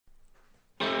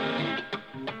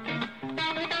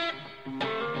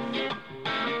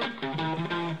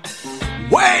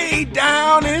way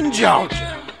down in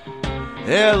Georgia,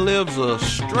 there lives a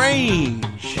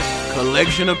strange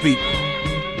collection of people.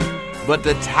 But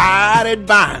the tie that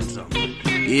binds them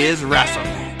is Wrassle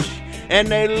match. And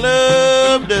they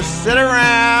love to sit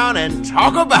around and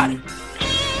talk about it.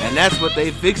 And that's what they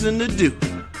fixing to do.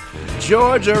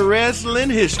 Georgia Wrestling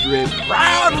History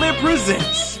proudly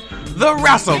presents the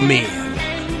Wrassle Men,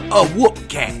 a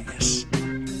whoopcast.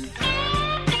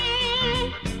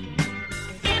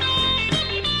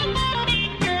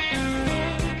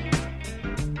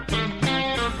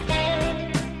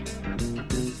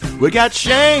 We got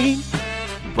Shane,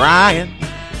 Brian,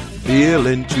 Bill,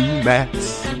 and two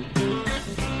Matts.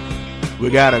 We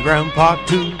got a grandpa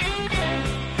too,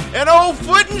 and old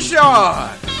Foot and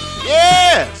Shard.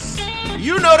 Yes,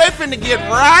 you know they finna get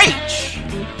right.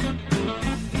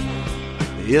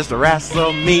 It's the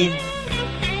Wrassle Men.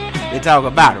 They talk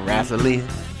about it, wrestling.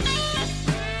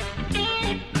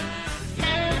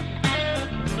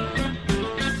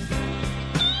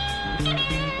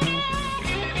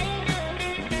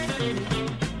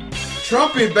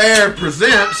 Trumpy Bear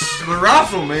presents the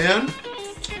Wrassle Men,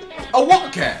 a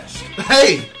whoopcast.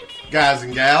 Hey, guys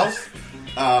and gals,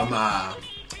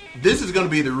 this is going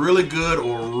to be the really good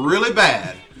or really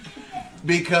bad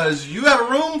because you have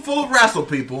a room full of wrestle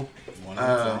people,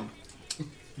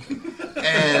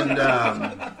 and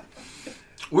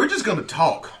we're just going to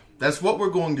talk. That's what we're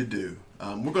going to do.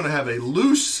 We're going to have a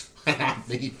loose.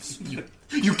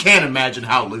 You can't imagine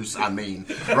how loose I mean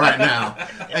right now.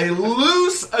 A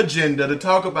loose agenda to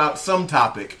talk about some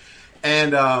topic.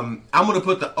 And I'm going to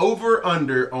put the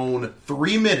over-under on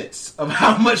 3 minutes of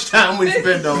how much time we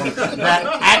spend on that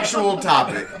actual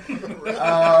topic.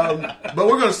 But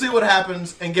we're going to see what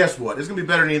happens. And guess what? It's going to be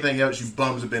better than anything else you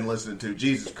bums have been listening to.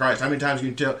 Jesus Christ. How many times can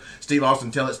you tell Steve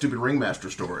Austin tell that stupid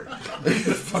Ringmaster story?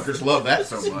 Fuckers love that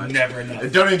so much. Never enough.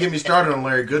 And don't even get me started on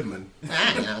Larry Goodman. Say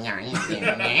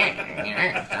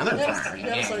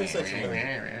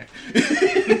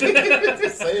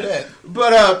that.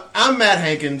 But I'm Matt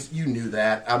Hankins. You knew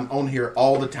that. I'm on here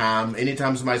all the time.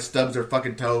 Anytime somebody stubs their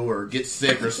fucking toe or gets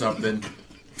sick or something,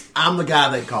 I'm the guy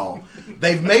they call.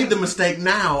 They've made the mistake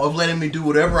now of letting me do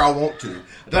whatever I want to.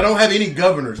 I don't have any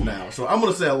governors now, so I'm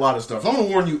going to say a lot of stuff. So I'm going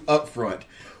to warn you up front.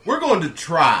 We're going to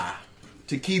try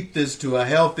to keep this to a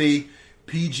healthy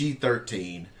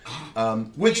PG-13,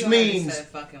 which means...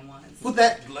 Well,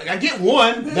 I get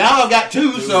one. Now I've got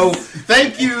two, so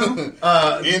thank you.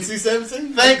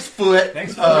 NC-17? Thanks, Foot,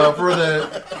 for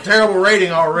the terrible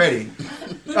rating already.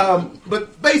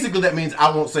 But basically that means I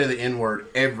won't say the N-word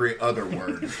every other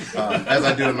word, as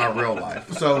I do in my real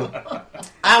life. So,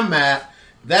 I'm Matt.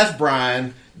 That's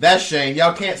Brian. That's Shane.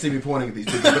 Y'all can't see me pointing at these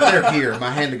people, but they're here. My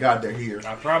hand to God, they're here.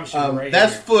 I promise you right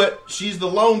that's here. Foot. She's the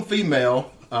lone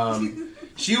female.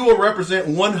 She will represent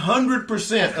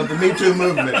 100% of the Me Too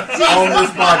movement on this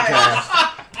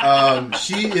podcast.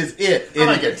 She is it. I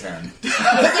might get 10.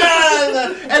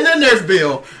 And then there's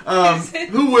Bill,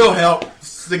 who will help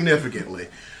significantly.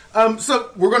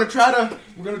 So we're gonna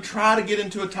try to get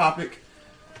into a topic.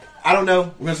 I don't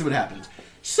know. We're gonna see what happens.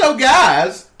 So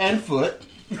guys and Foot,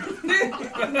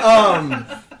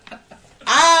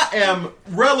 I am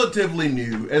relatively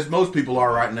new, as most people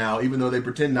are right now, even though they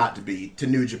pretend not to be, to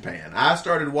New Japan. I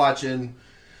started watching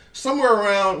somewhere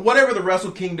around whatever the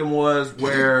Wrestle Kingdom was,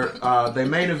 where they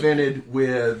main evented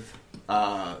with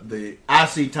the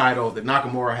IC title that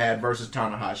Nakamura had versus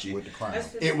Tanahashi. With the crown.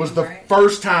 It was the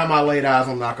first time I laid eyes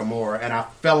on Nakamura, and I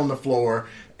fell on the floor,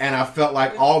 and I felt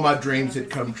like all my dreams had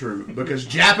come true, because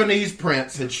Japanese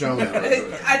Prince had shown up.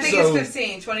 I think it's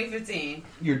 2015.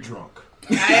 You're drunk.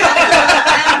 I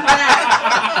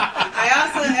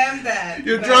also am that.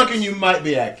 You're drunk and you might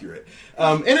be accurate.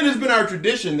 And it has been our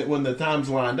tradition that when the times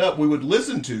lined up, we would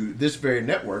listen to this very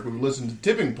network. We would listen to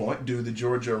Tipping Point, do the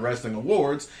Georgia Wrestling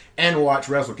Awards, and watch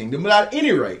Wrestle Kingdom. But at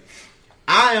any rate,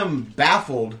 I am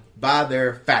baffled by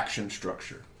their faction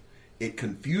structure. It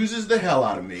confuses the hell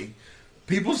out of me.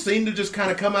 People seem to just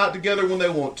kind of come out together when they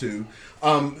want to.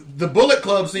 The Bullet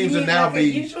Club seems to now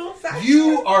be...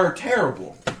 You are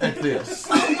terrible at this.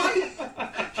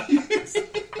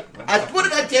 What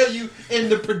did I tell you in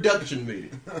the production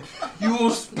meeting? You will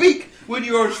speak when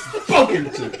you are spoken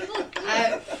to.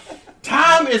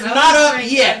 Time is not up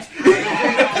yet.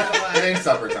 It ain't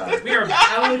supper time.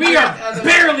 We are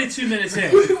barely 2 minutes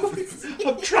in.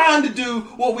 I'm trying to do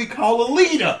what we call a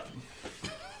lead up.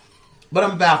 But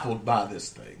I'm baffled by this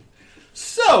thing.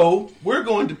 So, we're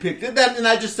going to pick that, and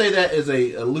I just say that as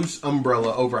a loose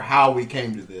umbrella over how we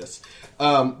came to this.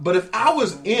 But if I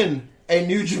was in a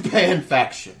New Japan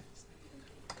faction,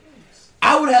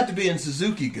 I would have to be in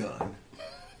Suzuki Gun,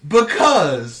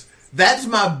 because that's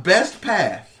my best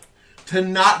path to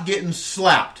not getting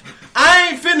slapped. I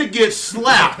ain't finna get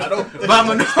slapped by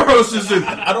Minoru Suzuki.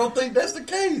 I don't think that's the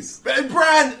case.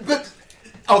 Brian, but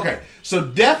okay. So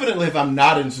definitely, if I'm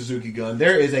not in Suzuki Gun,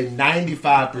 there is a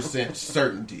 95%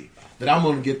 certainty that I'm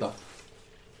going to get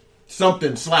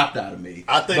something slapped out of me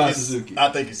I think by it's Suzuki.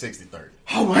 I think it's 60-30.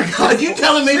 Oh my God! You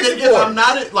telling me that if 60-40. I'm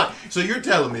not so you're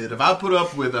telling me that if I put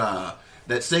up with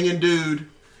that singing dude,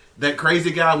 that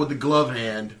crazy guy with the glove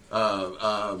hand,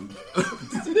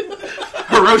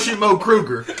 Hiroshima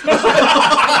Kruger, if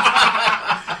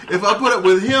I put up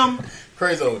with him,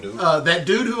 Crazy old dude. that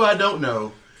dude who I don't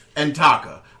know, and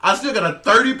Taka, I still got a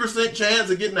 30% chance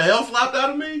of getting the hell slapped out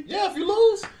of me? Yeah, if you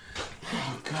lose.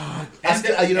 Oh, God.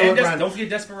 And, You know what, Brian? don't forget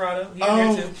Desperado. He in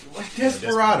there too.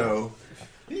 Desperado.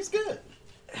 He's good.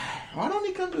 Why don't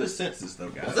he come to his senses, though,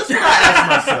 guys? That's what I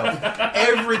ask myself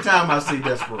every time I see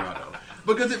Desperado.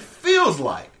 Because it feels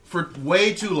like, for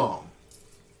way too long,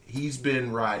 he's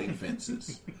been riding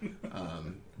fences.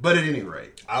 But at any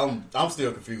rate. I'm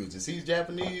still confused. Is he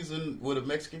Japanese and with a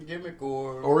Mexican gimmick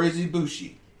Or is he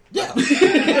Bushi? Yeah.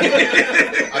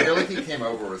 I feel like he came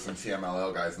over with some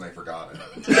CMLL guys and they forgot it.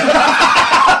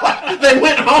 They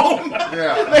went home.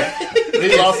 Yeah.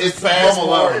 He lost his Home passport.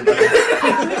 Alone in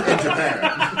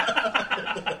Japan.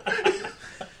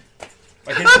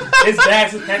 Like his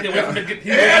bags was packed away from the good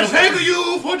people. Thank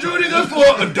you for joining us for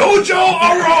a Dojo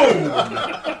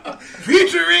Around,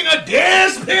 featuring a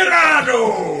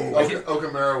Desperado.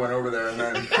 Okamura went over there and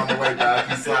then on the way back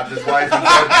he slapped his wife and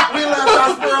said, "We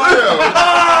left Desperado."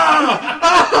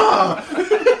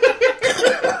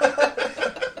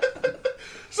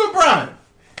 So, Brian,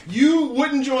 you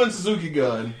wouldn't join Suzuki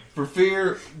Gun for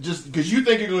fear, just because you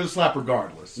think you're going to slap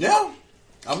regardless. Yeah.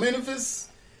 I mean, if it's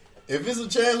a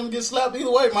chance to get slapped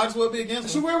either way, might as well be against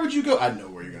So him. where would you go? I know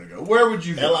where you're going to go. Where would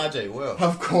you go? LIJ, well.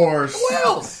 Of course. Who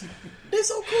else? They're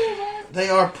so cool, man. They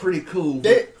are pretty cool.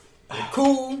 They're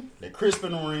cool, they're crisp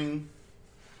in the ring,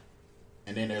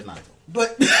 and then there's Naito.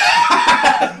 But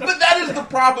that is the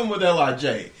problem with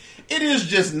LIJ. It is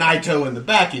just Naito and the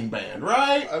backing band,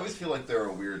 right? I always feel like there are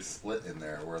a weird split in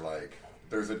there where like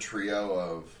there's a trio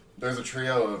of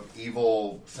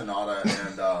Evil, Sonata,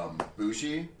 and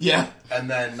Bushi. Yeah. And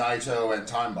then Naito and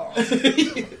Time Bomb. Or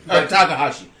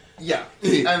Takahashi. Yeah.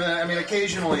 And then, I mean,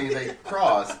 occasionally they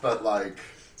cross, but like...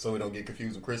 So we don't get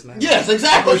confused with Chris now? Yes,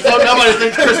 exactly. So nobody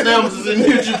thinks Chris Nelms is in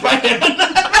New Japan.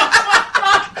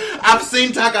 I've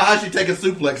seen Takahashi take a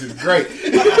suplex. It's great.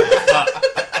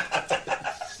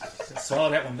 Saw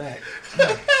that one back.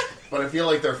 But I feel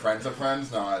like they're friends of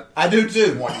friends, not I do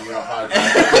too. one unified.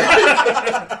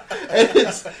 And I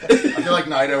feel like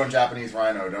Naito and Japanese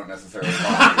Rhino don't necessarily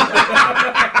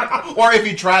talk. or if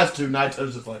he tries to,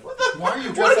 Naito's just like, what the Why are you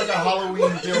What dressed are like a Halloween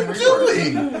What are Jim you Reaper?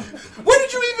 doing? Where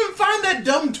did you even find that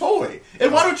dumb toy?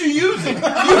 And why don't you use it? You've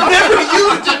never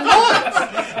used it once.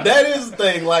 That is the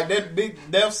thing. Like, that big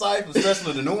Death Scythe,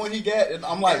 especially the new one he got, and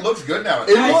I'm like, It looks good now.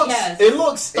 it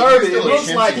looks sturdy. It still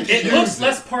looks a like shinty. it's It looks usable.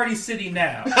 less Party City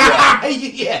now.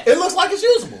 Yeah. It looks like it's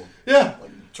usable. Yeah.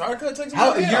 Try to cut takes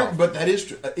How, some you're, but that is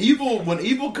true. When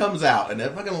Evil comes out and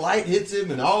that fucking light hits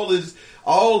him and all his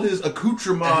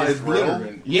accoutrement And his is grill?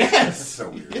 glittering. Yes. That's so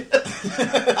weird.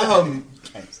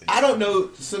 I don't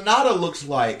know. Sonata looks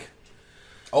like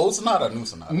Old Sonata, new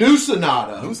Sonata. New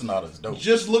Sonata. New Sonata is dope.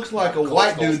 Just looks like a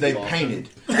white dude they painted.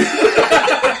 Say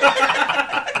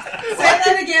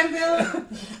that again, Bill.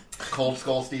 Cold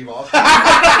Skull Steve Austin.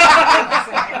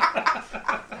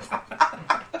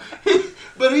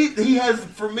 But he has,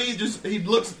 for me, he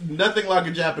looks nothing like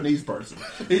a Japanese person.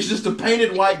 He's just a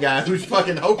painted white guy who's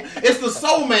fucking hope. It's the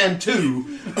Soul Man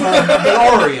 2, the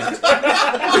Orient.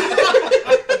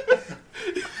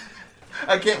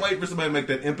 I can't wait for somebody to make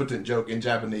that impotent joke in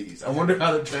Japanese. I wonder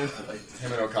how that translates.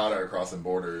 Him and Okada are crossing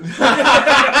borders.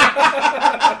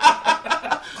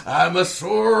 I'm a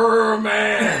sore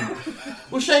man.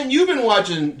 Well, Shane, you've been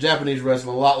watching Japanese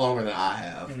wrestling a lot longer than I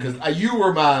have because you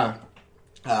were my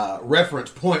reference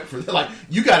point for like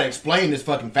you got to explain this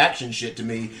fucking faction shit to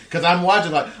me because I'm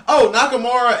watching like, oh,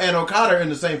 Nakamura and Okada are in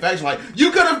the same faction. Like,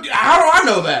 you could have. How do I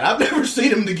know that? I've never seen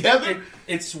them together.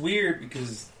 It's weird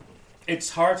because it's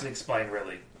hard to explain,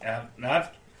 really. Now,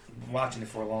 I've been watching it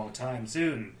for a long time,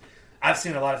 too, and I've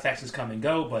seen a lot of factions come and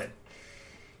go, but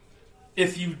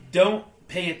if you don't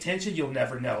pay attention, you'll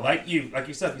never know. Like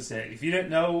yourself, you said, if you didn't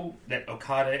know that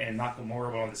Okada and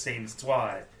Nakamura were on the same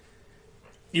squad,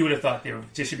 you would have thought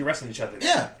they should be wrestling each other.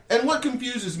 Yeah, and what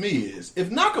confuses me is, if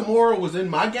Nakamura was in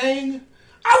my gang,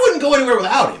 I wouldn't go anywhere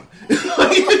without him.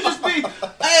 He would just be,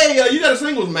 hey, you got a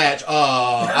singles match.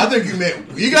 I think you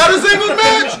meant we got a singles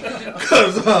match?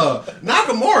 Because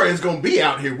Nakamura is going to be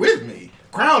out here with me,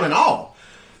 crown and all.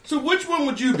 So which one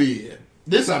would you be in?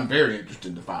 This I'm very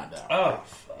interested to find out. Oh,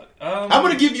 fuck. I'm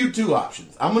going to give you two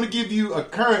options. I'm going to give you a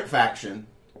current faction,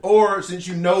 or since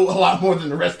you know a lot more than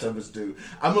the rest of us do,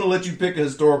 I'm going to let you pick a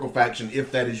historical faction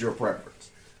if that is your preference.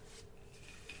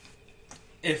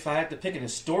 If I had to pick an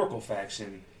historical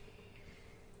faction,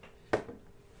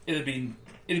 it'd be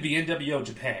NWO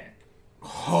Japan.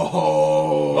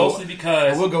 Oh, Mostly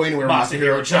because we'll go anywhere with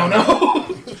Masahiro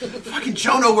Chono. Fucking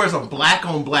Chono wears a black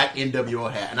on black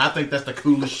NWO hat, and I think that's the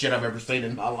coolest shit I've ever seen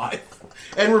in my life.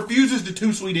 And refuses to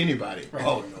too sweet anybody. Right.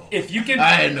 Oh no, If you can,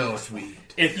 I know sweet.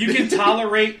 If you can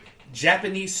tolerate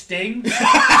Japanese Sting,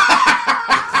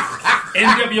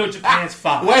 NWO Japan's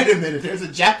fine. Wait a minute, there's a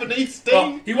Japanese Sting?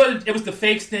 Well, he wasn't. It was the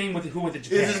fake Sting with who went to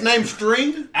Japan. Is his name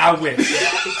String? I wish.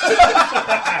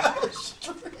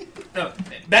 No,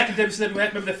 back in WCW,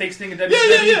 remember the fake Sting in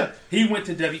WCW? Yeah. He went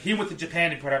to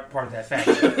Japan and part of that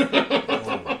faction.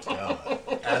 Oh, God.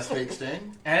 As fake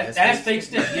Sting? As fake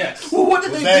Sting, yes. Well, what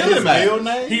did Was they that do his him at? real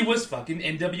name? He was fucking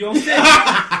NWO Sting.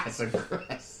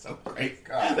 That's so great.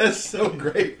 God. That's so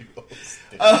great.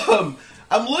 I'm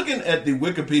looking at the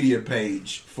Wikipedia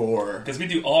page for... Because we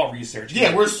do all research.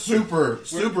 Yeah, we're super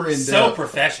in-depth. So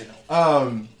professional.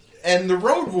 And the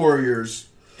Road Warriors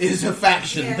is a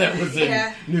faction that was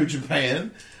in New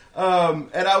Japan.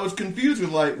 And I was confused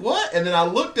with, like, what? And then I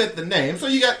looked at the name. So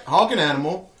you got Hawk and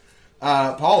Animal,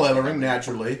 Paul Ellering,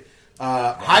 naturally,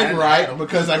 Heidenreich,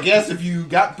 because I guess if you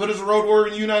got put as a Road Warrior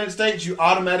in the United States, you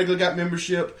automatically got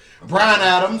membership. Brian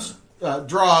Adams,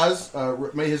 Draws,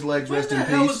 may his legs rest in When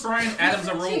the hell was peace. Brian Adams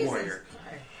a Road Warrior?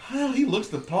 Well, he looks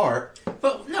the part.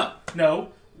 But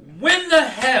no. When the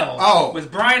hell was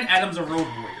Brian Adams a Road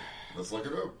Warrior? Let's look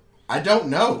it up. I don't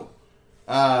know.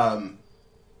 When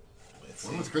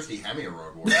was Christy Hemme a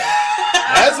Road Warrior?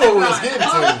 That's what we was getting to.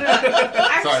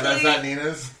 Sorry, that's not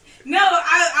Nina's? No,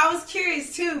 I was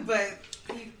curious too, but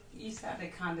you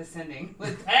sounded condescending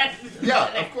with that. Yeah,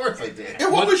 of course I did.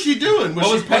 And what was she doing?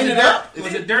 Was she painted up?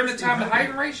 Was it during the time of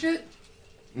Heidenreich shit?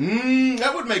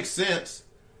 That would make sense.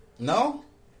 No?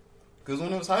 Because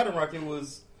when it was Heidenreich, it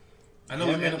was... I know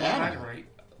it was Him and Heidenreich.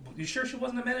 You sure she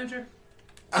wasn't a manager?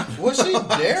 Was she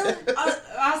there?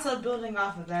 Also, building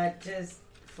off of that, just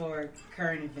for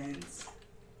current events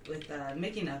with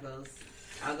Mickey Knuckles,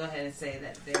 I'll go ahead and say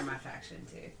that they're my faction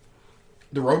too.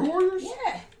 The Road Warriors?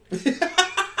 Yeah.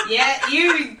 Yeah,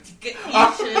 you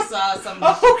should have saw some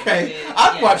of the Okay. shit.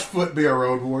 I've Yeah. watched Foot be a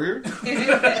Road Warrior.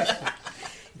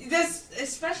 This,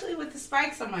 especially with the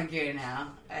spikes on my gear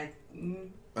now.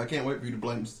 I can't wait for you to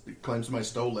claim somebody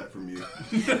stole that from you.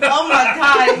 Oh my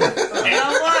god! You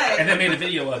know what? And they made a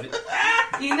video of it.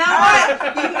 You know what?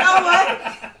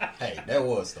 Hey, that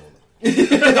was stolen.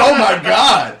 Oh my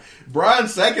God. Brian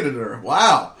seconded her.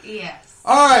 Wow. Yes.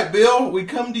 All right, Bill, we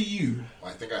come to you. Well,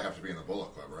 I think I have to be in the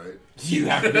Bullet Club, right? You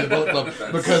have to be in the Bullet Club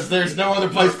because there's no other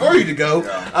place for you to go.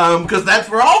 Yeah. Because that's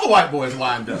where all the white boys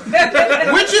lined up.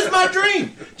 Which is my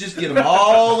dream. Just get them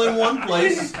all in one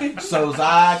place so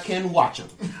I can watch them.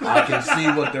 I can see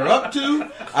what they're up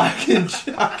to. I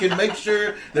can make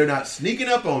sure they're not sneaking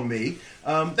up on me.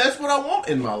 That's what I want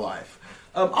in my life.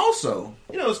 Also,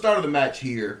 the start of the match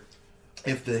here,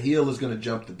 if the heel is going to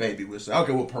jump the baby, we'll say,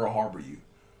 okay, we'll Pearl Harbor you.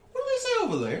 What do they say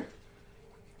over there?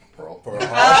 Pearl Harbor.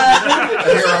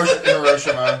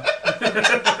 Hiroshima.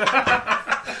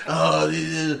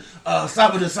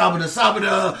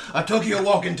 Sabada, a Tokyo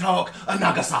walk and talk, a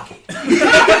Nagasaki.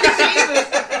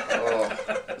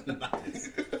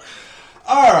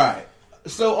 All right.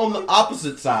 So on the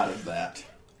opposite side of that,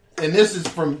 and this is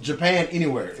from Japan,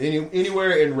 anywhere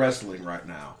in wrestling right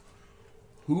now,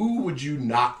 who would you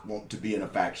not want to be in a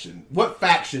faction? What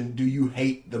faction do you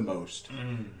hate the most?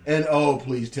 And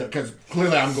please tell, because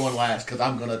clearly I'm going last because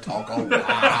I'm going to talk a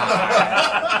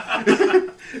lot.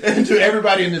 And to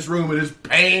everybody in this room, it is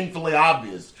painfully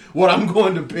obvious what I'm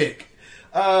going to pick.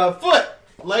 Foot,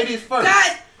 ladies first.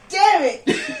 God damn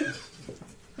it!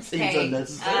 Seems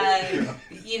unnecessary.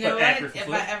 You know But what? accurate If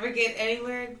foot. I ever get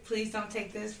anywhere, please don't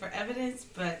take this for evidence.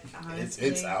 But honestly,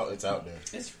 It's out there.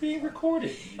 It's being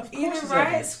recorded. Of course either it's Riot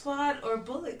evidence. Squad or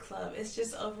Bullet Club. It's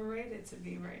just overrated to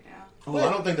me right now. Well,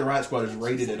 I don't think the Riot Squad is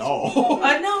rated at all.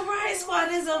 No, Riot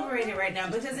Squad is overrated right now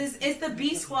because it's the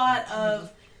B squad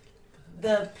of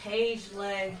the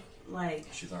page-led, like...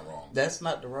 She's not wrong. That's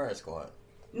not the Riot Squad.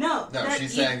 No,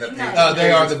 she's saying that They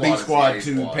are the B Squad Squad is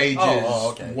the A to squad. Pages,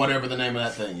 okay. whatever the name of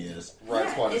that thing is. Riot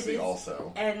Yeah, Squad is it the is.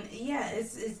 also. And yeah,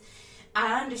 it's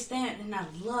I understand and I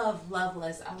love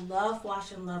Loveless. I love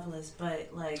watching Loveless, but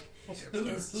like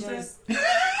it's just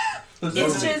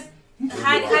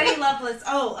Heidi Loveless.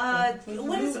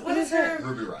 What is her?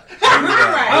 Ruby Riot.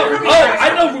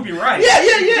 I know Ruby Riott. Yeah.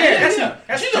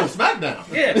 She's on SmackDown.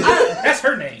 Yeah, that's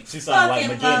her name. She sounds like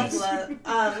Fucking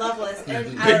McGinnis. Loveless, and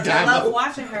Big I time love up.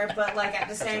 watching her. But like at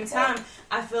the same time,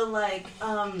 I feel like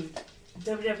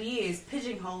WWE is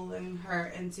pigeonholing her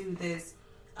into this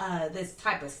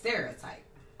type of stereotype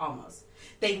almost.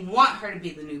 They want her to be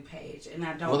the new Paige, and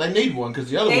I don't. Well, they need one because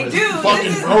the other They one is do.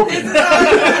 fucking broken.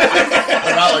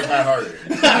 They're not like Matt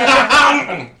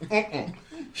Hardy.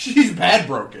 She's bad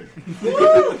broken.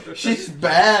 She's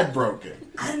bad broken.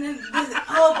 And then,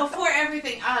 before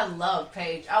everything, I love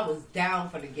Paige. I was down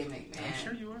for the gimmick, man. I'm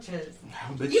sure you were. Just,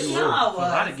 I bet you you know were. I A lot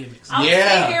was. of gimmicks. I was Yeah.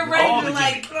 sitting here All ready the to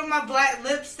like gimmicks. put on my black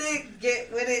lipstick,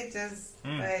 get with it, just.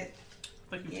 But I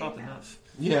think you've Yeah, talked no. enough.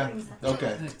 Yeah.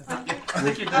 Okay. I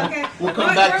think you're done. okay, We'll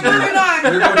come back to we're you. moving on.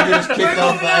 You're going to get us kicked We're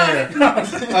off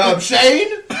the air. Shane?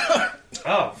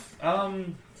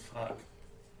 Fuck.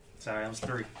 Sorry, I was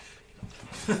 3.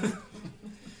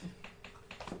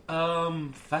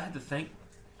 If I had to think,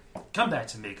 come back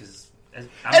to me because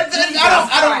I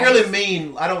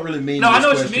don't really mean. No, I this know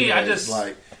what you question mean. I as, just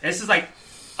like. this is like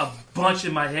a bunch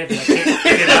in my head that I can't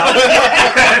get out.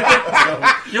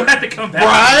 So, you'll have to come back.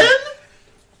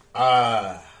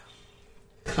 Brian?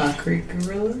 Concrete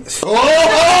gorilla.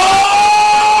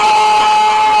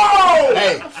 Oh!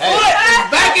 Hey,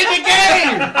 Back in the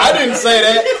game! I didn't say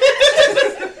that.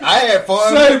 I had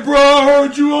fun. Say, bro, I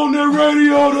heard you on that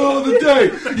radio the other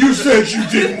day. You said you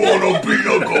didn't want to be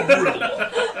a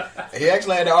gorilla. He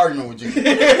actually had an argument with you.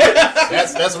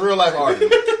 That's a real life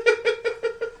argument.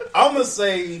 I'm gonna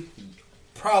say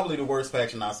probably the worst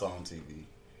faction I saw on TV.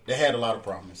 They had a lot of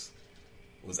promise.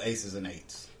 Was Aces and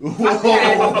Eights. Oh,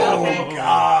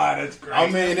 God, that's great. I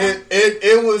mean,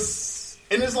 it was,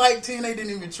 and it's like TNA didn't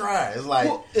even try. It's like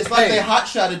they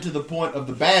hot-shotted to the point of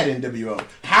the bad NWO.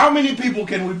 How many people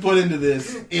can we put into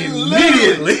this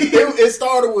immediately? It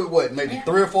started with what, maybe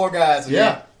 3 or 4 guys. And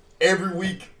Yeah. every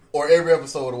week or every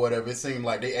episode or whatever, it seemed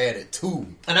like they added 2.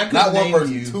 And I could not one name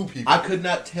person, you, 2 people. I could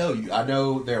not tell you. I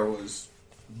know there was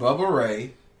Bubba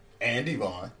Ray, And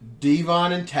Devon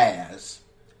and Taz,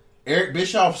 Eric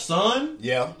Bischoff's son,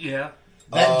 Yeah.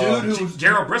 that dude who was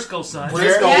Gerald Briscoe's son.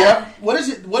 Briscoe. Yeah. What is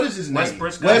it? What is his name? Wes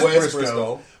Briscoe. Wes Wes Briscoe.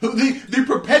 Briscoe. Who the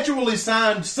perpetually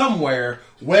signed somewhere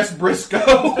Wes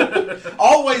Briscoe.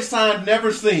 Always signed,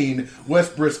 never seen Wes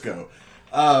Briscoe.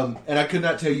 And I could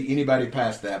not tell you anybody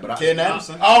past that. But Ken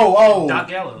Anderson. Doc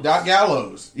Gallows. Doc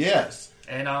Gallows. Yes.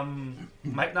 And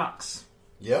Mike Knox.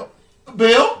 Yep.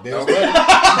 Bill. Bill's Nope. ready. We're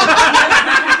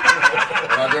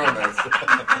not doing this.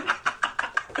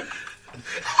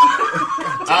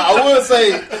 I will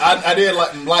say I did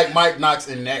like Mike Knox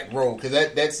in that role because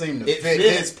that seemed to It fit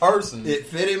fit. his person. It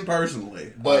fit him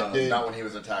personally. But Not when he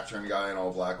was a tack turn guy in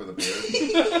all black with a beard.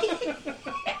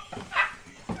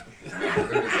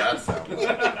 Who does that sound like?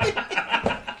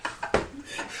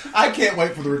 I can't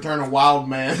wait for the return of Wild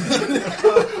Man.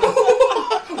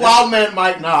 Wild Man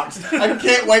Mike Knox. I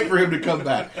can't wait for him to come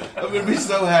back. I'm going to be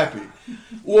so happy.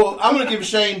 Well, I'm going to give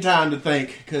Shane time to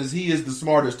think because he is the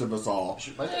smartest of us all.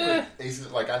 Like,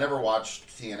 I never watched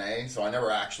TNA, so I never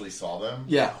actually saw them.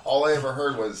 Yeah. All I ever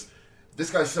heard was, this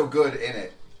guy's so good in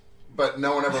it, but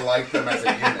no one ever liked them as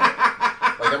a unit.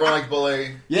 Like, everyone liked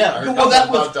Bully. Yeah. I heard Well, that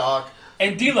about was- Doc.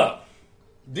 And D'Lo.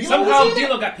 D'Lo Somehow was in it?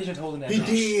 D'Lo got pigeonholed in that He match.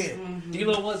 did.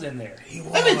 D'Lo was in there.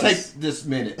 Let me take this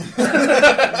minute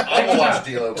I will watch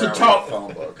D'Lo To Brown talk- with a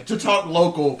phone book. to talk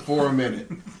local for a minute.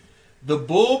 The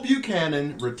Bull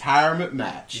Buchanan retirement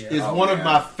match is Oh, one of man.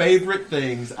 my favorite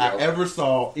things I Yep. ever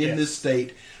saw in Yes. this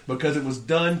state because it was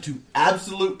done to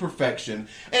absolute perfection.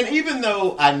 And even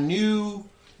though I knew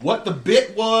what the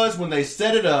bit was when they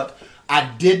set it up, I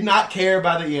did not care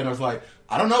by the end. I was like,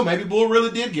 I don't know, maybe Bull really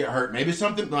did get hurt. Maybe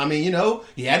something, I mean, you know,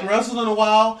 he hadn't wrestled in a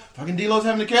while. Fucking D'Lo's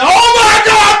having to care. Oh my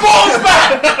God, Bull's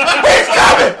back! He's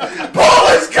coming! Bull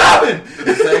is coming!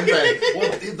 Same thing.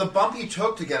 Well, the bump he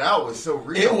took to get out was so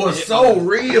real. It was so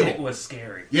real. It was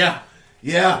scary. Yeah.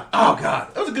 Oh,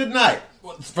 God. That was a good night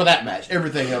for that match.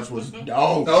 Everything else was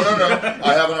dog. No.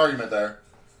 I have an argument there.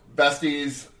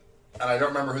 Besties, and I don't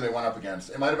remember who they went up against.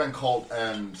 It might have been Colt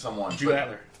and someone. Drew but-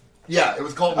 Adler. Yeah, it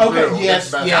was Colt and Drew. Okay, yes,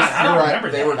 against yes, Besties. I don't you're right.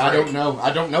 remember They that. were great.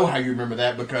 I don't know how you remember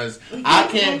that because I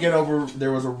can't get over.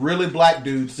 There was a really black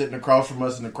dude sitting across from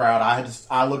us in the crowd.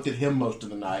 I looked at him most of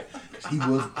the night because he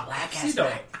was black as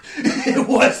C-Dog. It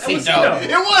was C-Dog. C-Dog. It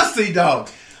was C-Dog.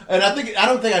 And I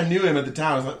don't think I knew him at the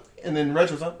time. I was like, and then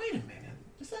Rich was like, wait a minute,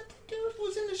 is that the dude who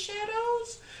was in the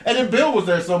shadows? And then Bill was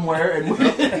there somewhere, and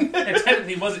And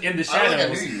technically, he wasn't in the I don't think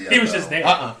I shadows. knew you He yet, was just though.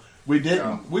 there. we didn't.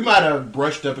 No. We might have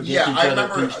brushed up against Yeah, each I other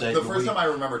remember each day. the but first we- time I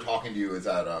remember talking to you is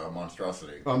at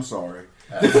Monstrosity. I'm sorry.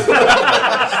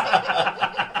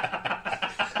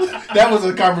 That was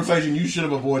a conversation you should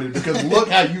have avoided because look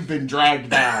how you've been dragged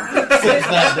down since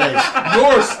that day.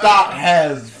 Your stock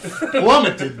has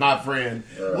plummeted, my friend.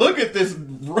 Look at this,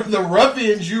 the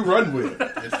ruffians you run with.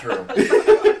 It's true.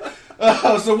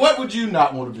 So what would you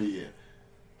not want to be in?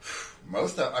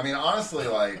 Honestly,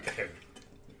 like,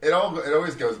 it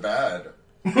always goes bad.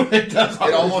 It does.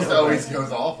 It almost always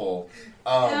goes awful.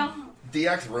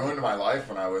 DX ruined my life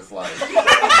when I was like,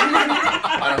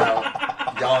 I don't know,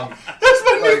 young. That's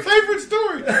my new favorite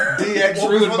story. DX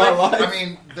ruined my life. I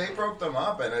mean, they broke them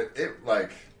up, and it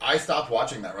I stopped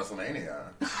watching that WrestleMania.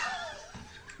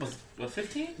 Was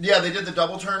 15? Yeah, they did the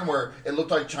double turn where it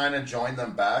looked like China joined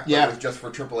them back. But Yeah. it was just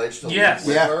for Triple H to Yes.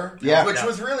 leave with her. Yeah. Which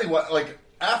was really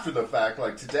after the fact,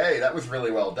 like today, that was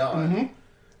really well done. Mm-hmm.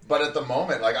 But at the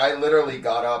moment, like, I literally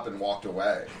got up and walked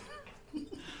away.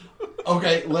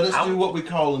 Okay, let us do what we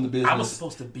call in the business. I was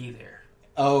supposed to be there.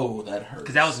 Oh, that hurts.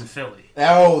 Because I was in Philly.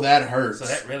 Oh, that hurts. So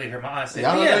that really hurt my eyes. I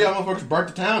don't know y'all motherfuckers burnt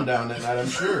the town down that night, I'm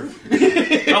sure.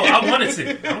 Oh, I wanted to.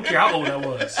 I don't care how old I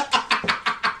was.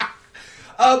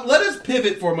 Let us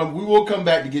pivot for a moment. We will come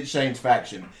back to get Shane's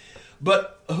faction.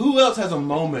 But who else has a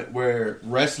moment where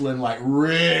wrestling, like,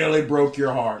 really broke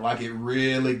your heart? Like, it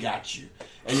really got you.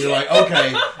 And you're like,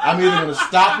 okay, I'm either going to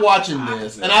stop watching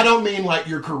this. And I don't mean, like,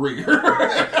 your career.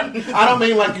 I don't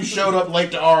mean, like, you showed up late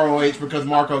to ROH because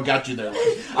Marco got you there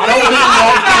late. I don't mean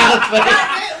that kind of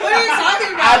thing. What are you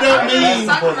talking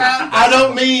about? I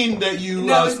don't mean that you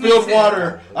spilled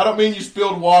water. I don't mean you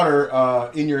spilled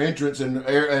water in your entrance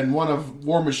and one of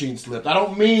War Machine slipped. I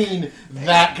don't mean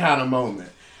that kind of moment.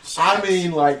 I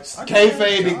mean, like,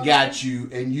 kayfabe, it got you,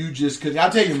 and you just... Because I'll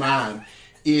tell you mine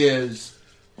is...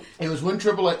 It was when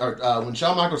when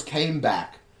Shawn Michaels came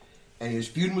back, and he was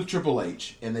feuding with Triple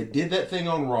H, and they did that thing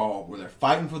on Raw where they're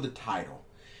fighting for the title,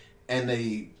 and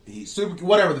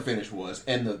whatever the finish was,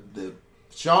 and the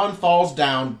Shawn falls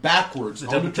down backwards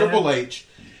onto Triple H.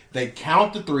 They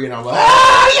count the 3, and I'm like,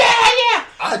 oh yeah!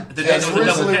 I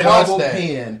recently double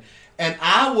pin, and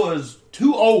I was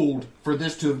too old for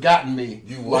this to have gotten me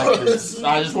like this.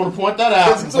 I just want to point that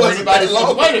out before anybody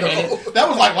says, wait a minute, that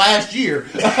was like last year.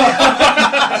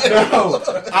 No,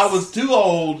 I was too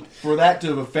old for that to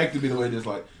have affected me the way it is.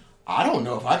 Like, I don't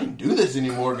know if I can do this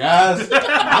anymore, guys.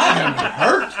 I am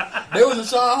hurt. There was a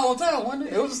Shawn hometown, wasn't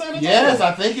it? It was the same. Yes,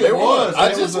 I think it was.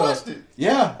 I just watched it.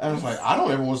 Yeah, I was like, I don't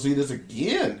ever want to see this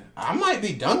again. I might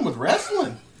be done with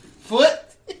wrestling. Foot.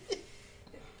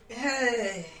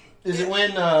 Is it when...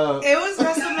 It was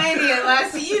WrestleMania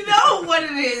last year. You know what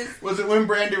it is. Was it when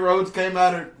Brandy Rhodes came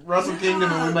out at Wrestle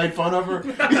Kingdom and we made fun of her? Oh,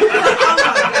 my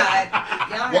God.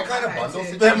 Y'all What kind of bundles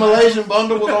did you That Malaysian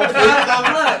bundle was on fleek?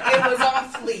 Look, it was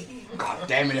on fleek. God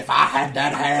damn it, if I had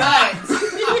that hair.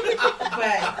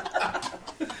 But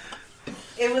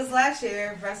it was last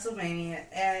year, WrestleMania,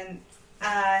 and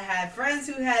I had friends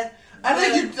who had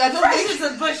freshest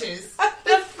of bushes.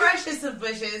 The freshest of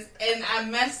bushes. And I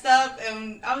messed up,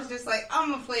 and I was just like, I'm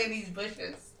going to play in these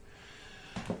bushes.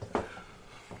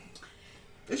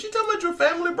 Is she talking about your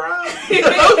family, Brian?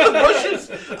 Those the bushes?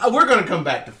 We're going to come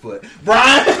back to Foot.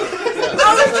 Brian?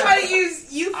 I was trying to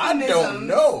use euphemisms. I don't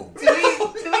know. Do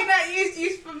we not use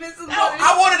euphemisms? No,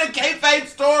 I wanted a kayfabe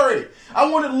story. I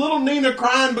wanted little Nina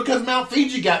crying because Mount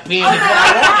Fiji got pinned. Oh, no,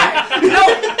 I cried. No,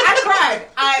 I cried.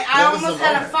 I What was almost the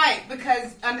had a moment? fight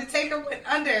because Undertaker went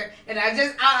under, and I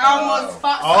almost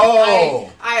fought.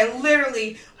 Oh. I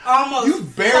literally almost. You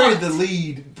buried fought. the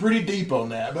lead pretty deep on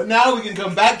that, but now we can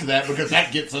come back to that because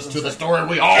that gets us to the story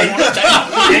we all want to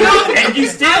tell. And you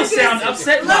still sound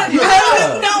upset Look, about it.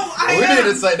 We need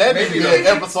to say that needs to be an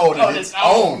episode on its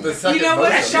own. The second You know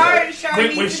what? version. Shard When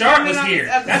needs to Sharp come in was on here,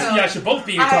 this that's when episode. y'all should both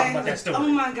be here talking about that story. Oh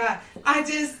my God!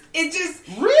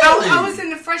 Really? I was in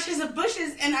the freshest of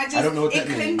bushes, and I don't know what that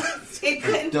means. It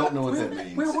couldn't. Don't know what that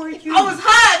means. Where were you? I was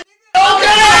hot.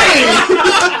 Okay!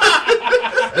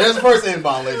 There's the first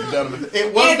inbound, ladies and gentlemen.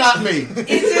 It was not me.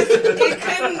 It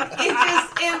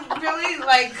really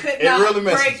like could It not really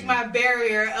messes break you. my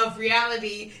barrier of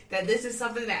reality that this is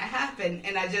something that happened,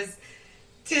 and I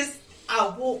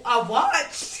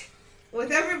watched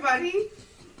with everybody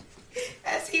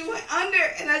as he went under,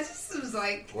 and I just was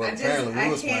like, Well, apparently we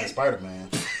was playing Spider-Man.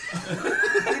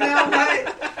 You know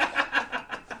what?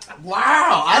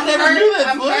 Wow, I never knew that.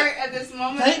 I'm Foot. hurt at this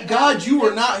moment. Thank God you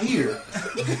were not here.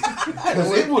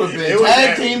 Because it would have been It was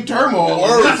tag that team turmoil.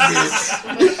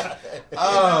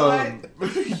 I'm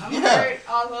Yeah. hurt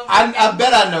all over. I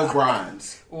bet I know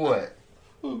Brian's. What?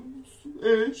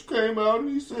 Edge came out and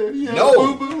he said he had No.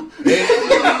 a boo-boo.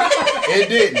 It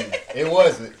didn't. It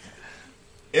wasn't.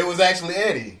 It was actually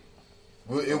Eddie.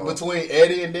 Between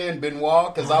Eddie and then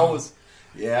Benoit, because I was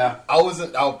Yeah.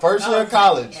 in our first year of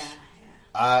college. Yeah.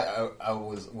 I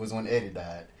was when Eddie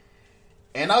died.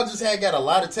 And I just had got a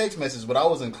lot of text messages, but I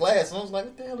was in class, and I was like,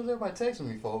 what the hell is everybody texting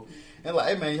me for? And like,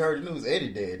 hey, man, you heard the news, Eddie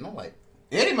dead. And I'm like,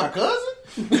 Eddie, my cousin?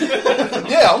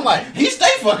 yeah, I'm like, He stay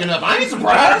fucking up. I ain't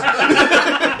surprised.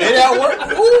 Eddie at work?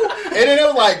 Who? And then it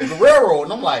was like, Guerrero.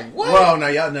 And I'm like, what? Well, now,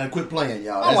 y'all, now quit playing,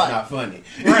 y'all. I'm That's like- not funny.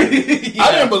 Right. Yeah.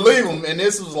 I didn't believe him, and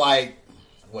this was like,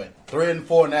 3 and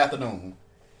 4 in the afternoon.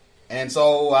 And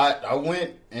so I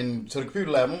went to the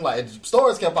computer lab, and I'm like, the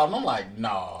stories kept popping. I'm like,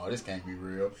 no, this can't be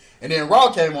real. And then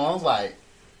Raw came on, I was like,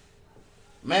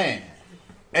 man.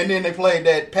 And then they played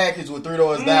that package with 3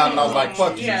 Doors Down, and I was like,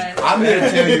 fuck you. Yeah. I'm going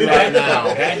to tell you right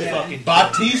now, That's fucking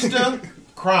Batista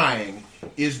crying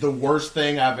is the worst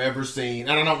thing I've ever seen.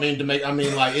 And I don't mean to make, I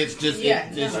mean, like, it's just,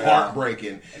 it's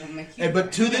heartbreaking. It'll make you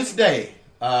But to this day,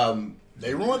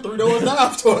 They ruined 3 Doors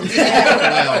Down for me.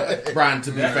 well, Brian,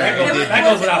 to be fair, That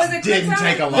goes without Was it didn't Krypton?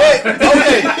 take a lot.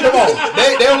 Okay, come on.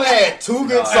 They only had 2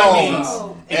 good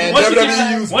songs, and Once you WWE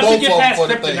get- used once both you of get them past for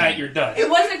the Kryptonite, thing. you're done. It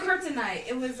wasn't Kryptonite.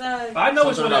 It was I know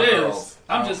which Something one it about is. girls.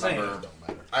 I'm I just don't saying. remember.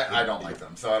 I don't like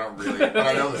them, so I don't really. But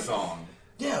I know the song.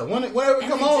 Yeah, whenever it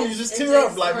come on, you just tear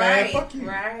up like, man, fuck you.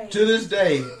 Right. To this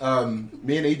day,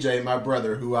 me and EJ, my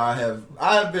brother, who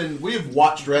we have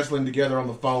watched wrestling together on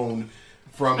the phone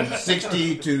from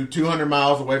 60 to 200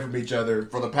 miles away from each other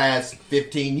for the past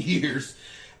 15 years.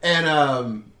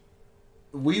 And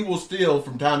we will still,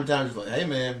 from time to time, just like, hey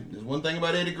man, there's one thing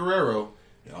about Eddie Guerrero.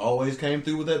 He always came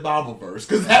through with that Bible verse.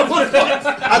 Because that was like,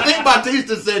 I think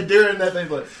Batista said during that thing,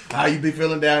 like, how you be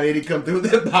feeling down, Eddie, come through with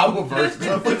that Bible verse.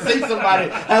 So if we see somebody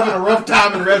having a rough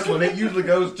time in wrestling, it usually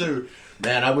goes to,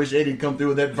 man, I wish Eddie'd come through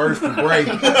with that verse for Bray.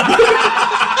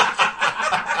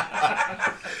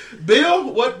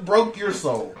 Bill, what broke your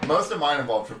soul? Most of mine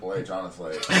involve Triple H,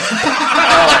 honestly.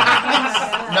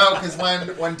 No, because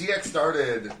when DX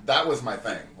started, that was my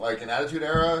thing. Like in Attitude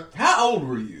Era, How old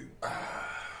were you?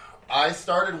 I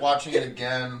started watching it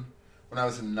again when I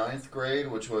was in 9th grade,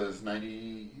 which was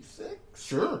 96.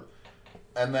 Sure.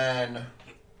 And then,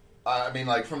 I mean,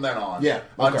 like from then on. Yeah,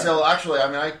 okay. Until, actually, I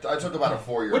mean, I took about a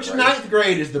 4-year Which break. 9th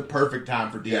grade is the perfect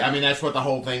time for D. Yeah. I mean, that's what the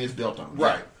whole thing is built on.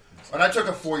 Right. And I took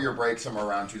a 4-year break somewhere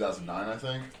around 2009, I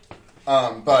think.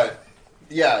 But,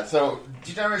 yeah, so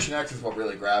Generation X is what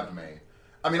really grabbed me.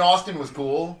 I mean, Austin was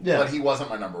cool, but he wasn't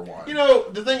my number one. You know,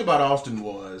 the thing about Austin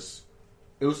was,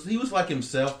 he was like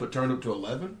himself, but turned up to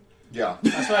 11. Yeah.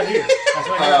 That's what I hear. That's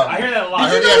what I hear. I hear that a lot. I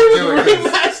heard You he know had he to do was it a 'cause-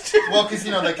 ringmaster. well, because,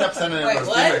 you know, they kept sending in Wait, those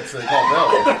what? gimmicks they called Bill.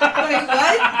 Wait,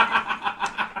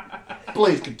 what?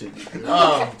 Please continue.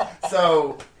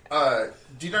 So,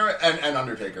 do you know, and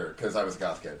Undertaker, because I was a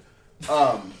goth kid.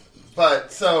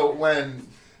 But, so, when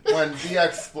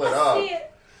DX split up, See it.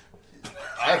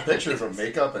 I have pictures of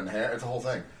makeup and hair. It's a whole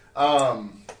thing.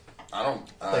 I don't.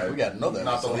 I think we got another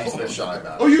Not the episode. least bit shy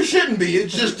about Oh, it. you shouldn't be. It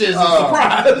just is a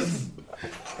surprise.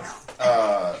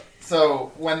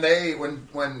 So when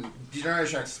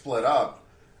Generation X split up,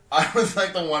 I was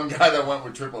like the one guy that went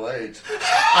with Triple H.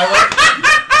 I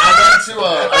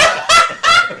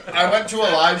went to a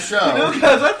live show. You know,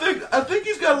 guys, I think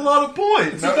he's got a lot of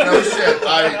points. No shit.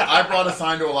 I brought a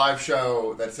sign to a live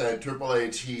show that said Triple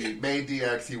H. He made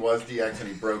DX. He was DX, and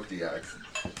he broke DX.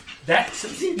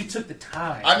 You took the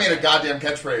time. I made a goddamn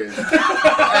catchphrase,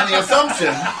 and the assumption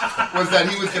was that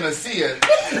he was going to see it,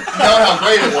 know how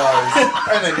great it was,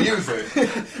 and then use it.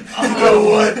 You know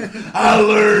what? I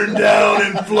learned down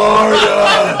in Florida.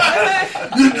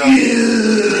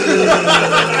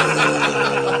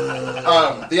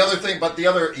 The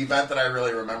other event that I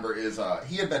really remember is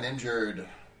he had been injured.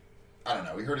 I don't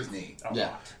know. He hurt his knee,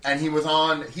 Yeah. and he was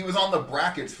on the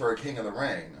brackets for a King of the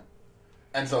Ring,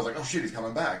 and so I was like, oh shit, he's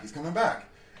coming back. He's coming back.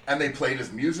 And they played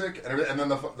his music, and then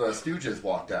the Stooges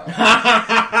walked out. And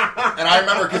I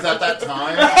remember because at that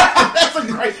time,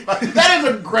 That is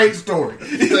a great story.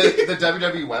 the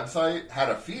WWE website had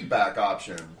a feedback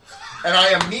option, and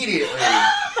I immediately,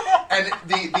 and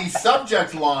the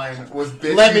subject line was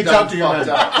 "Bitch, Let me you done talk to your fucked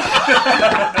man.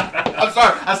 up." I'm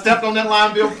sorry. I stepped on that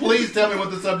line, Bill. Please tell me what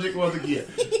the subject was again.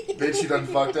 Bitch, you done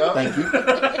fucked up. Thank you.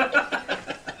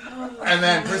 And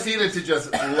then proceeded to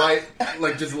just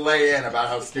lay in about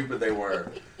how stupid they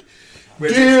were.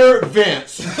 Dear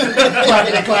Vince,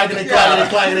 clackety, clackety, clackety,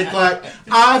 clackety, clack.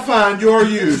 I find your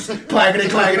use. Clackety,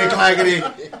 clackety, clackety.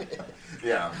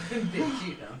 Yeah.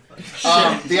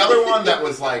 The other one that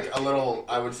was like a little,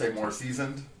 I would say, more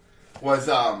seasoned was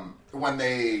when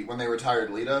they retired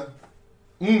Lita.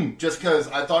 Just because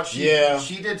I thought she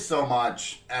did so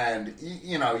much, and she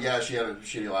had a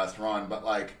shitty last run, but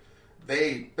like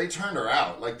they turned her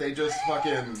out. Like they just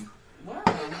fucking. Wow.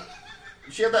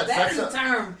 She had that That sex. is a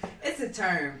term It's a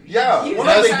term. Yeah. You Well,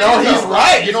 know he's that.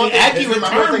 right. You know what? Accurate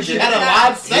term. She had a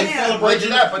live sex Yeah. celebration.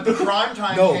 But the Crime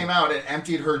Time No. came out and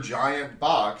emptied her giant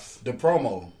box. The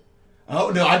promo. Oh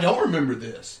no, I don't remember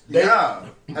this. Yeah.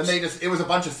 And it was a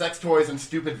bunch of sex toys and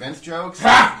stupid Vince jokes.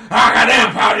 Goddamn,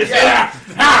 how do you say that?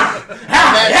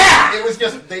 It was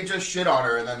just, they just shit on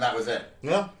her and then that was it.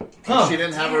 Yeah. She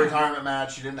didn't have a retirement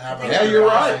match. She didn't have a Yeah, you're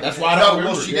right. That's why I don't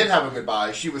remember. Well, she did have a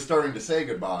goodbye. She was starting to say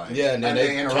goodbye. Yeah, and then they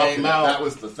they interrupted came it. out. That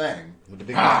was the thing. With the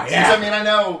big Ah, box. yeah. Which, I mean, I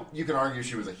know you can argue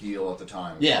she was a heel at the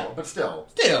time. Yeah. But still.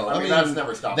 I mean, that's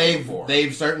never stopped before.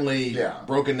 They've certainly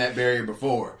broken that barrier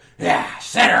before. Yeah,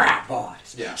 set her out,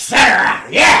 boys. Yeah. Set her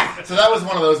out, yeah. So that was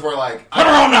one of those where, like... Put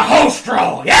her on the host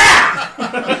roll, yeah.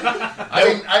 I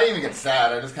didn't even get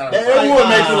sad. I just kind of... It would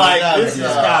make you like, nah, this is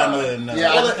nah. kind of...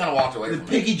 Yeah, I just kind of walked away The from it.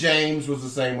 Piggy James was the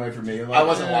same way for me. Like, I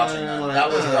wasn't watching that. That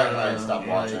was right when I stopped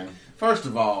watching. First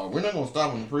of all, we're not going to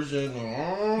stop and appreciate...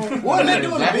 Wasn't they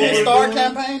doing the Big Star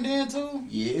campaign then, too?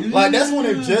 Yeah. Like, that's when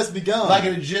it just begun. Like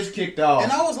it had just kicked off.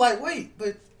 And I was like, wait,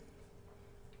 but...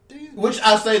 Which,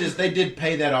 I'll say this, they did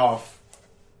pay that off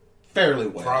fairly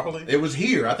well. Properly? It was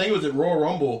here. I think it was at Royal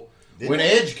Rumble when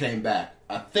Edge came back.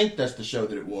 I think that's the show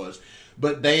that it was.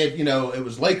 But they had, it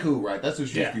was Leku, right? That's who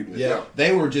she was feuding with. Yeah.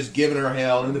 They were just giving her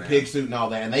hell in the pig suit and all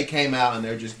that. And they came out and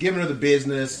they're just giving her the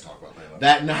business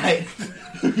that night.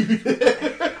 He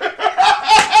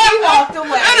walked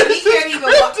away. He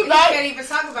can't even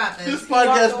talk about this. This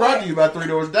podcast brought to you by 3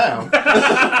 Doors Down.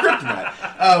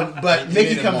 Kryptonite. But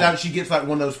Mickey comes out and she gets like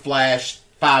one of those flash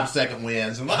 5-second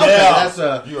wins. I'm like, okay, that's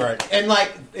you're right. And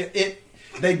like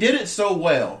they did it so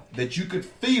well that you could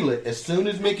feel it as soon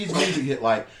as Mickey's music hit.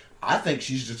 Like, I think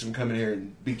she's just gonna come in here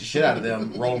and beat the shit out of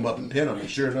them, roll them up and pin them. And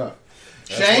sure enough,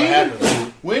 Shane,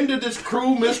 when did this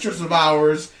cruel mistress of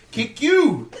ours kick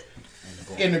you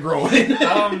in the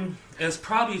groin? There's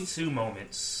probably 2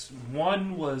 moments.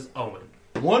 One was Owen.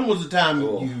 One was the time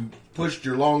you pushed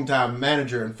your longtime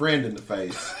manager and friend in the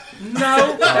face.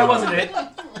 No, that wasn't it.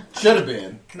 Should have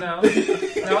been. No,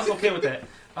 I was okay with that.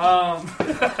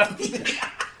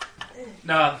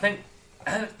 No, I think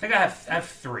I have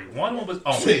 3. One was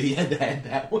Owen. You had to have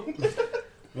that one.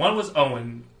 One was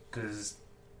Owen because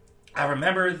I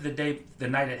remember the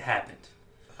night it happened.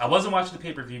 I wasn't watching the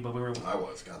pay-per-view, but we were. I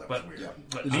was. God, that was weird.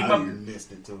 But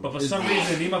missed it too. But for some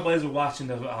reason, me and my buddies were watching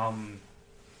a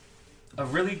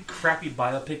really crappy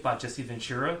biopic by Jesse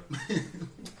Ventura.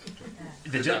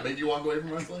 Did that make you walk away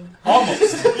from wrestling?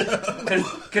 Almost.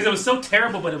 Because it was so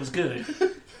terrible, but it was good.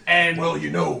 And Well,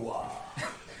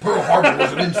 Pearl Harbor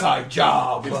was an inside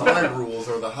job. It's my rules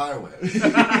or the highway.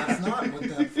 That's not what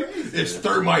that phrase It's is.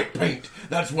 thermite paint.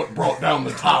 That's what brought down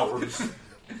the towers.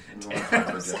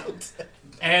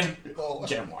 and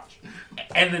Jam watch.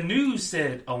 and the news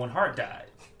said Owen Hart died.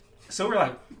 So we're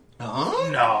like, Huh?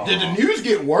 no. Did the news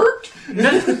get worked?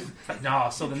 No.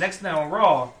 So the next night on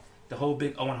Raw, the whole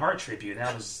big Owen Hart tribute, and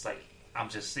I was like, I'm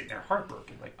just sitting there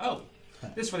heartbroken. Like, oh,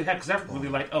 this really happened because I really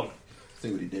like Owen.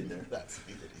 See what he did there.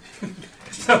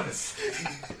 So,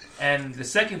 and the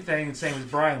second thing, same as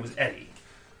Brian, was Eddie.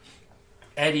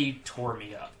 Eddie tore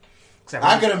me up.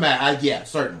 I could imagine. Yeah,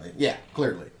 certainly. Yeah,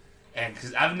 clearly. And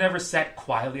because I've never sat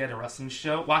quietly at a wrestling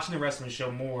show, watching a wrestling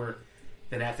show more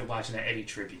than after watching that Eddie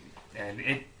tribute. And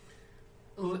it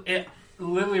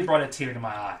literally brought a tear to my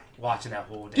eye watching that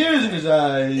whole day. Tears in his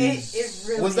eyes. It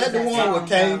really Was that the one where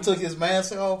Kane took? took his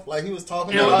mask off? Like he was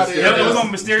talking It about was, it? it was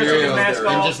on Mysterious with his mask and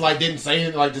off. just like didn't say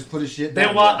anything, like just put his shit down.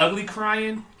 Then while Ugly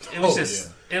crying, it was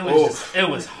it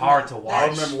was hard to watch. I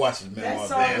remember watching the That memoir.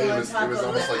 song Man, It was almost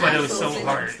like But it was so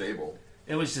hard. unstable.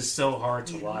 It was just so hard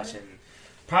to watch, and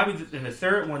probably the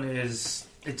third one is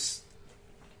it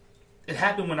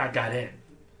happened when I got in.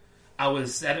 I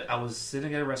was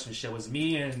sitting at a wrestling show. It was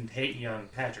me and Hayden Young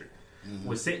Patrick.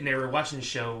 We're sitting there, we're watching the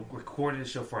show, recording the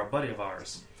show for a buddy of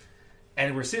ours,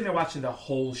 and we're sitting there watching the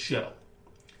whole show.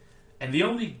 And the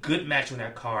only good match on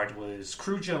that card was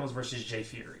Crew Jones versus Jay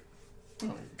Fury.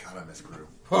 God, I miss Crew.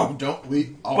 Oh, don't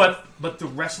we? Oh. But the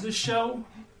rest of the show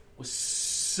was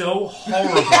so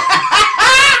horrible.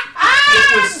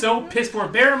 It was so piss poor.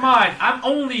 Bear in mind, I'm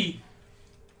only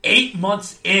 8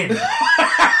 months in, and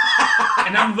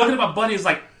I'm looking at my buddy. It's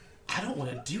like, I don't want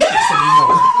to do this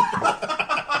anymore.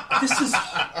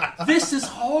 This is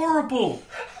horrible.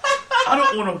 I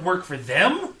don't want to work for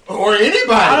them Or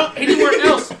anybody. anywhere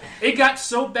else. It got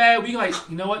so bad. We like,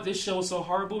 you know what? This show is so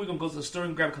horrible. We're gonna go to the store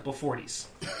and grab a couple of 40s.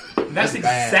 And that's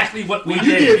exactly what we Well,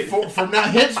 you did. did from now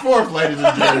henceforth, ladies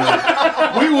and gentlemen,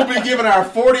 we will be giving our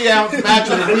 40-ounce match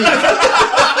of the week.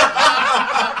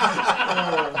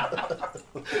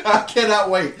 I cannot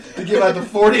wait to give out the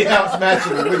 40-ounce match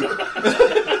of the week.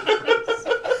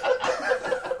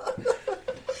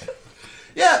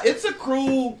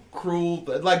 cruel.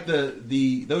 Like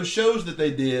those shows that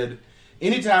they did.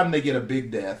 Anytime they get a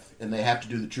big death and they have to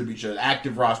do the tribute show,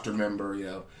 active roster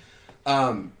member,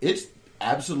 it's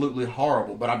absolutely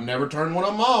horrible. But I've never turned one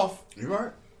of them off. You're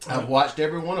right. I've watched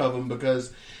every one of them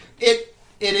because it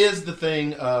is the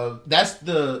thing of that's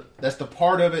the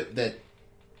part of it that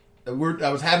I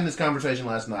was having this conversation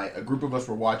last night. A group of us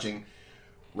were watching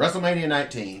WrestleMania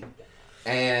 19,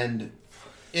 and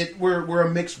we're a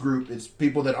mixed group. It's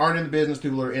people that aren't in the business,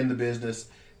 people that are in the business.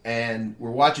 And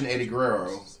we're watching Eddie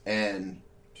Guerrero, and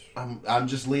I'm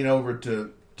just leaning over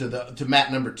to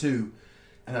mat number 2,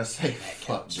 and I say,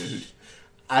 "Fuck, dude,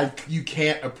 you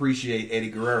can't appreciate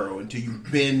Eddie Guerrero until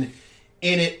you've been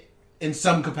in it in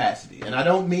some capacity." And I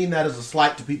don't mean that as a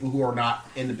slight to people who are not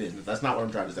in the business. That's not what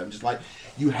I'm trying to say. I'm just like,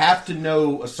 you have to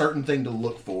know a certain thing to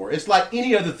look for. It's like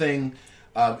any other thing.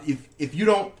 If you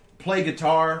don't play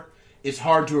guitar, it's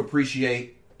hard to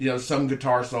appreciate some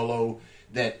guitar solo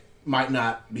that might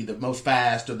not be the most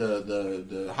fast or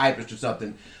the hypest or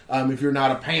something. If you're not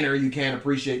a painter, you can't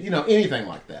appreciate, anything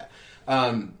like that.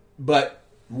 But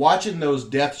watching those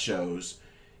death shows,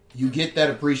 you get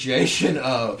that appreciation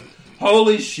of,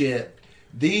 holy shit,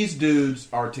 these dudes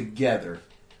are together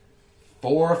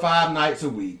 4 or 5 nights a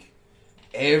week,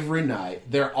 every night.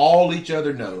 They're all each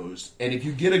other knows. And if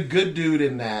you get a good dude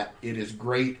in that, it is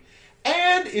great.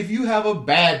 And if you have a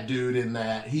bad dude in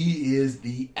that, he is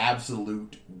the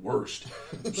absolute worst.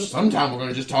 Sometime we're going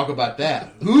to just talk about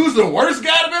that. Who's the worst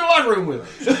guy to be in the locker room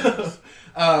with?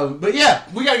 But yeah,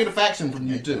 we got to get a faction from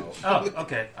you too. Oh,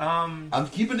 okay. I'm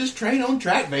keeping this train on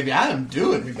track, baby. I am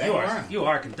doing it. You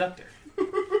are a conductor.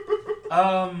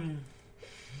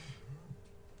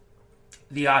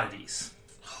 The oddities.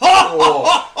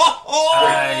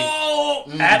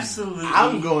 Absolutely.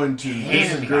 I'm going to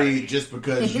disagree just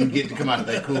because you get to come out of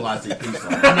that cool ICP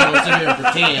song. I'm not going to sit here and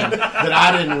pretend that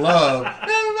I didn't love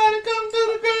Everybody Come to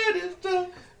the Greatest Show.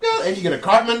 And you get a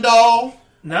Cartman doll.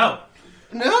 No.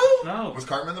 Was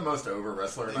Cartman the most over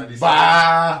wrestler in 97?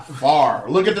 By far.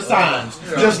 Look at the signs.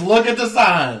 Yeah. Just look at the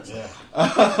signs. Yeah.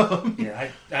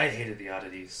 I hated the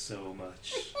oddities so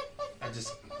much.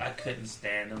 I couldn't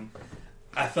stand them.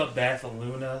 I felt bad for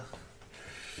Luna.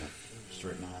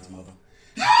 Strickland's mother.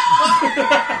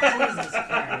 Jesus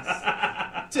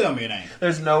Christ. Tell me it ain't.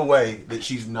 There's no way that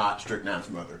she's not Strickland's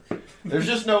mother. There's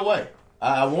just no way.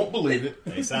 I won't believe it.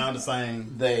 They sound the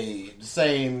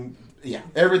same. Yeah,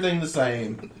 everything the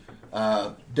same.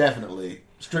 Definitely.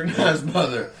 Strickland's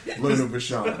mother, Luna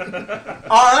Vachon.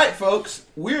 All right, folks.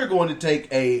 We're going to take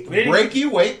a breaky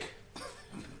wake.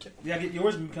 Yeah, get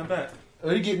yours when you come back.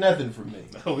 You get nothing from me.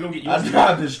 Oh, we don't get yours. I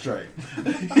drive this train.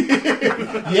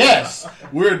 Yes,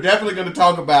 we're definitely going to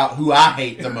talk about who I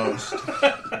hate the most.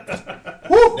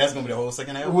 Woo. That's going to be the whole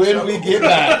second half. When we get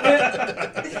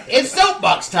back. It's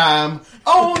soapbox time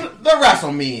on the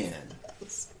Wrassle Men.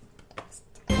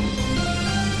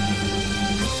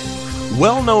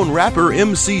 Well-known rapper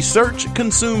MC Search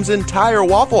consumes entire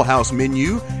Waffle House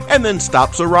menu and then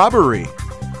stops a robbery.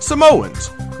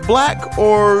 Samoans, black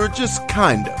or just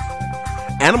kind of.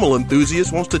 Animal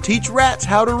enthusiast wants to teach rats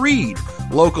how to read.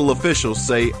 Local officials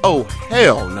say, oh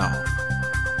hell no.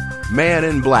 Man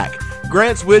in Black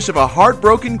grants wish of a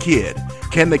heartbroken kid.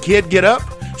 Can the kid get up?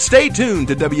 Stay tuned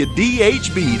to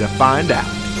WDHB to find out.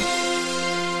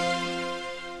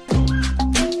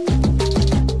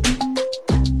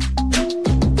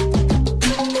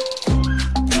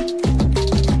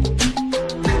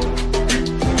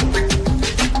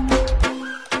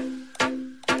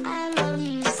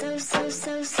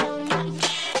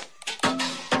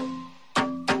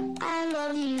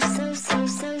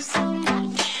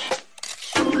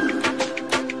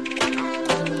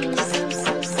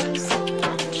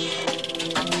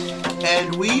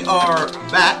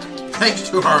 Thanks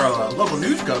to our local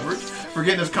news coverage for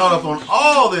getting us caught up on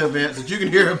all the events that you can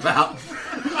hear about.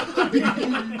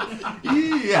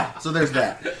 Yeah, so there's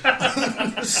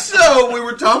that. So we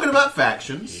were talking about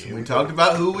factions. We talked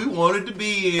about who we wanted to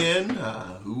be in.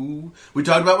 We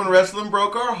talked about when wrestling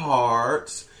broke our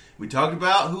hearts. We talked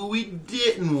about who we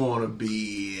didn't want to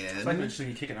be in. It's like we're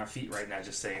actually kicking our feet right now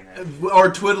just saying that.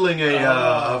 Or twiddling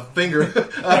a finger,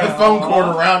 a phone cord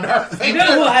around our finger. You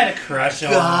know who I had a crush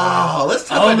on? Oh, let's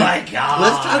talk Oh about my God.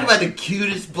 Let's talk about the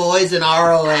cutest boys in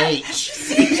ROH.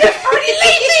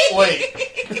 Wait.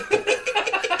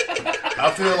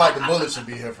 I feel like the Bullet should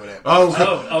be here for that. Oh, okay.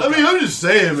 I mean, I'm just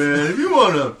saying, man. If you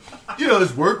want to,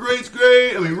 his work rate's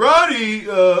great. I mean, Roddy,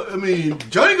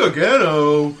 Johnny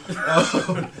Gargano,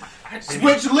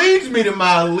 which leads me to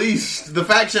the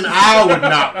faction I would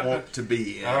not want to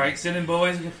be in. All right, send in,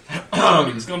 boys.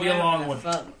 It's going to be a long one.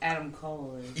 Fuck Adam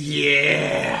Cole.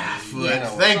 Yeah, Foot. Yeah,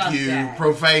 Thank you, that.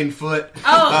 Profane Foot.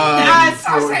 Oh,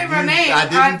 stop saying my name. I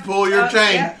didn't pull your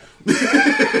chain. Yeah.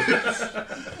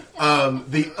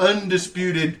 The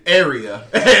undisputed area,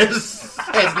 as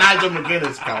Nigel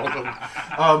McGuinness called them.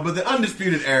 But the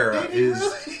undisputed era is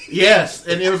yes,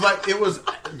 and it was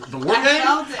the war game.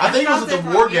 I think it was at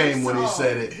the war game when he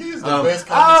said it. He's the best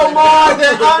oh my,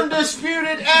 the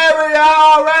undisputed area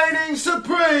reigning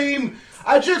supreme.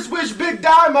 I just wish Big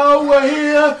Dymo were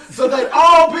here so they'd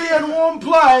all be in one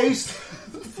place.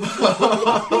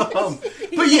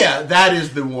 But yeah, that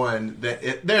is the one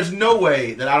that there's no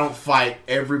way that I don't fight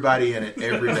everybody in it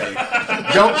every day.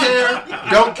 Don't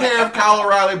care if Kyle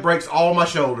O'Reilly breaks all my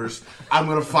shoulders. I'm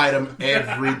going to fight him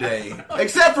every day,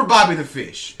 except for Bobby the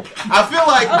Fish. I feel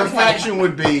like the faction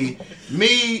would be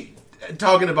me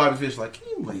talking to Bobby Fish like, can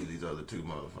you believe these other two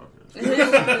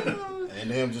motherfuckers? And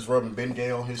him just rubbing Ben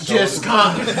Gay on his shoulder.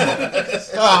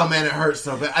 Oh man, it hurts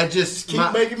so bad. I just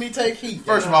keep making me take heat.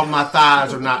 First of all, my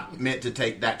thighs are not meant to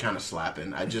take that kind of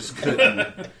slapping. I just couldn't.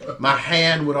 My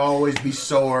hand would always be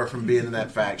sore from being in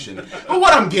that faction. But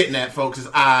what I'm getting at, folks, is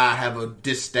I have a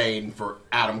disdain for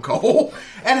Adam Cole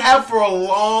and have for a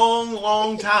long,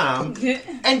 long time,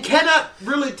 and cannot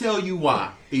really tell you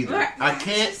why either. I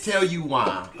can't tell you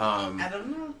why. I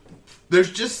don't know.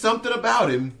 There's just something about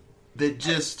him that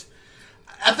just.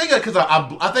 I think because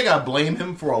I think I blame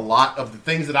him for a lot of the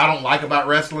things that I don't like about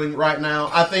wrestling right now.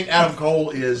 I think Adam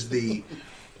Cole is the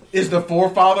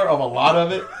forefather of a lot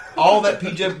of it. All that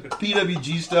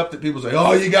PWG stuff that people say,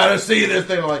 oh, you got to see this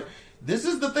thing. I'm like, this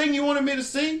is the thing you wanted me to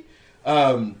see?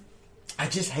 I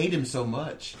just hate him so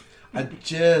much. I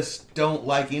just don't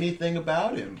like anything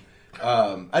about him.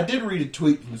 I did read a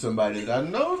tweet from somebody that I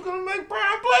know is going to make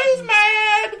Brian Blaze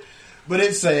mad. But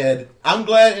it said, I'm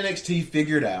glad NXT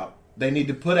figured out they need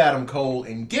to put Adam Cole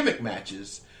in gimmick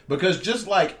matches because just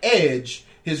like Edge,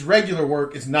 his regular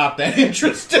work is not that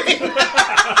interesting.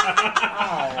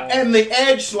 And the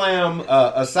Edge slam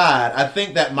aside, I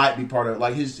think that might be part of it.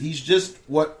 Like he's just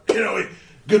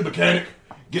good mechanic,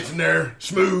 gets in there,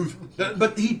 smooth.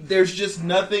 But there's just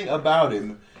nothing about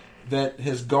him that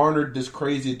has garnered this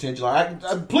crazy attention.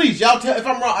 Like, please, y'all tell if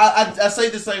I'm wrong. I say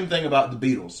the same thing about the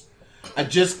Beatles. I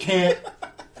just can't.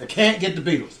 I can't get the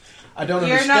Beatles. I don't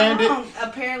understand You're not wrong. it.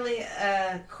 Apparently,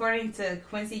 according to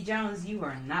Quincy Jones, you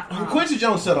are not wrong. Quincy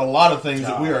Jones said a lot of things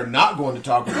that we are not going to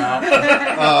talk about.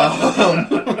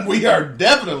 We are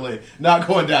definitely not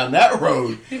going down that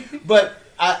road. But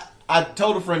I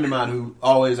told a friend of mine who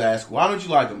always asks, why don't you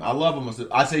like them? I love them.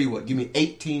 I tell you what, give me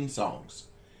 18 songs.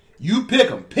 You pick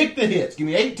them. Pick the hits. Give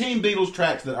me 18 Beatles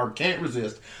tracks that I can't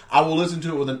resist. I will listen to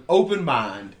it with an open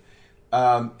mind.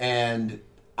 And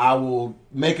I will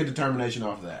make a determination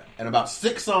off of that. And about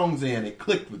 6 songs in, it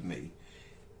clicked with me.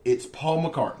 It's Paul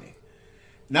McCartney.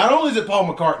 Not only is it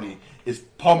Paul McCartney, it's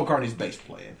Paul McCartney's bass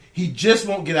playing. He just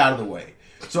won't get out of the way.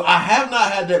 So I have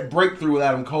not had that breakthrough with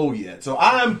Adam Cole yet. So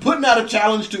I am putting out a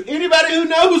challenge to anybody who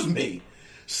knows me.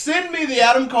 Send me the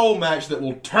Adam Cole match that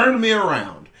will turn me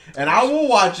around. And I will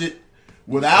watch it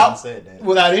without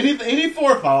any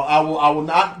forethought. I will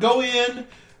not go in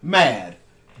mad.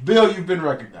 Bill, you've been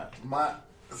recognized.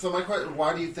 So my question: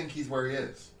 why do you think he's where he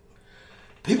is?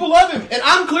 People love him, and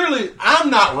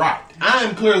I'm not right. I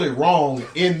am clearly wrong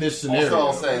in this scenario. Also,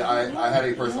 I'll say I had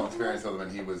a personal experience with him,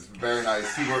 and he was very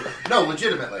nice.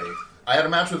 Legitimately, I had a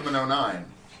match with him in 2009.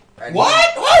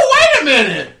 What? Oh, wait a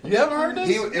minute! You haven't heard this?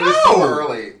 It was super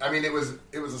early. I mean, it was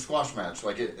a squash match.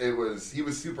 Like he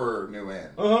was super new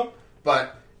in.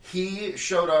 But he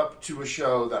showed up to a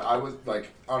show that I was like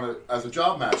as a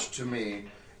job match to me.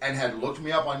 And had looked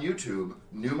me up on YouTube,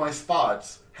 knew my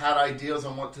spots, had ideas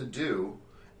on what to do,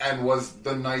 and was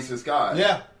the nicest guy.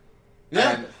 Yeah.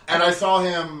 And I saw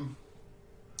him,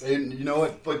 and you know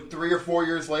what? like 3 or 4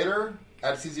 years later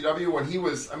at CZW when he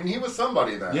was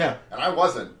somebody then. Yeah. And I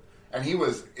wasn't. And he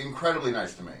was incredibly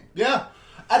nice to me. Yeah.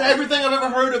 And everything I've ever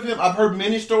heard of him, I've heard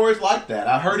many stories like that.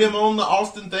 I heard him on the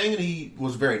Austin thing, and he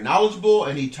was very knowledgeable,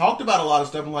 and he talked about a lot of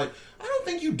stuff. I'm like, I don't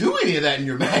think you do any of that in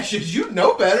your matches. You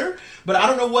know better. But I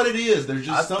don't know what it is. There's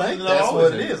just something that that's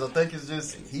what it is. I think it's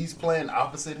just he's playing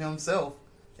opposite himself,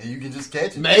 and you can just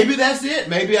catch it. Maybe that's it.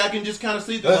 Maybe I can just kind of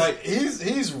see that. Like, he's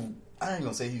I ain't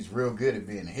gonna say he's real good at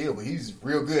being a heel, but he's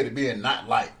real good at being not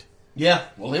liked. Yeah,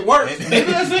 well, it works.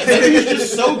 Maybe that's it. Maybe he's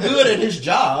just so good at his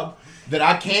job that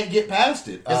I can't get past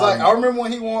it. It's like I remember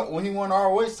when he won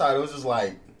ROH title. It was just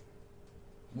like,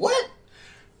 what?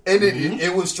 And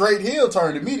it was straight heel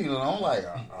turn immediately. And I'm like,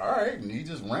 all right. And he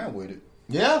just ran with it.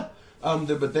 Yeah.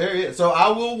 But there he is. So I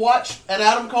will watch an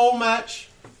Adam Cole match.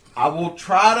 I will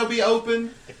try to be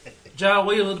open. John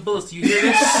Wheel of the Bullets, do you hear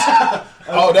this?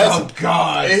 Oh,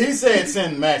 God. And he said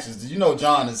send matches. Did you know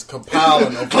John is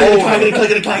compiling a folder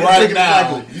right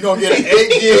now? You're going to get an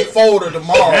 8-gig folder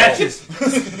tomorrow. Matches.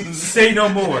 Say no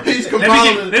more. He's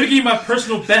compiling. Let me give you my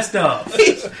personal best of.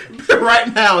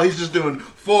 Right now, he's just doing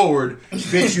forward.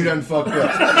 Bitch, you done fucked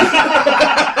up.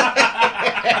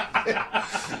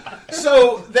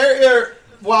 So,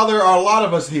 while there are a lot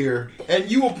of us here,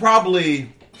 and you will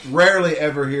probably rarely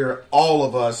ever hear all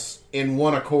of us in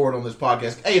one accord on this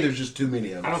podcast. A, there's just too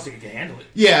many of us. I don't think you can handle it.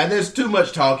 Yeah, and there's too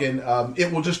much talking.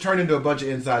 It will just turn into a bunch of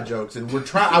inside jokes, and we're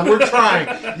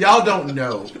trying. Y'all don't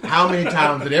know how many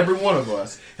times that every one of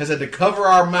us has had to cover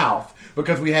our mouth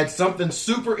because we had something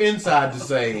super inside to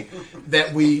say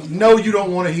that we know you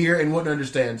don't want to hear and wouldn't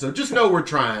understand. So just know we're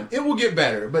trying. It will get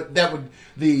better, but that would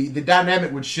the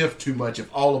dynamic would shift too much if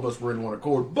all of us were in one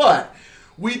accord. But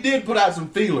we did put out some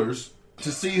feelers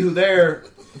to see who their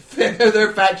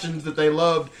factions that they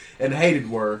loved and hated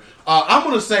were. I'm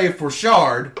going to say for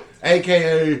Shard,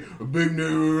 a.k.a. Big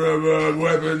New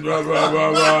Weapon,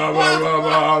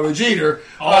 Jeter.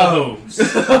 All those.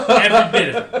 Every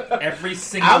bit of it. Every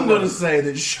single I'm going to one. say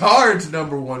that Shard's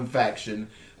number one faction,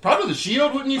 probably the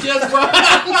Shield, wouldn't you guess, Brian?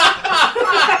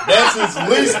 That's his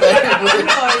least favorite.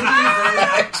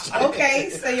 Okay,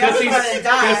 so y'all gonna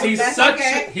die.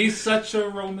 Because he's such a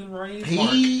Roman Reigns.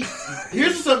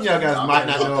 Here's something y'all guys might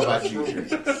not know about Jeter.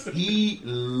 He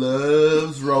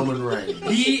loves Roman Reigns.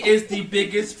 He is the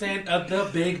biggest fan of the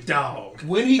big dog.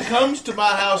 When he comes to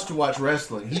my house to watch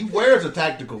wrestling, he wears a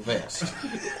tactical vest.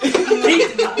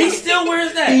 He still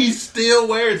wears that. He still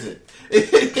wears it.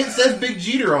 It says Big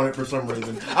Jeter on it for some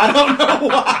reason. I don't know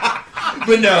why.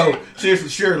 But no, seriously,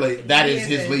 surely that is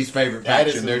his least favorite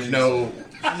faction. There's no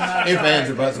ifs, ands,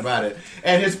 or buts about it.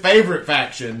 And his favorite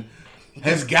faction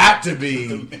has got to be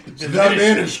the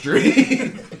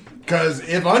Ministry. Because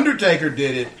if Undertaker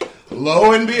did it,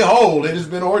 lo and behold, it has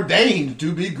been ordained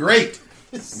to be great.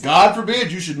 God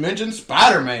forbid you should mention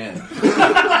Spider-Man.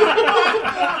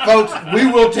 Folks, we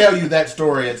will tell you that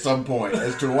story at some point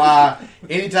as to why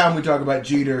anytime we talk about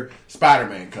Jeter,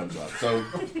 Spider-Man comes up. So,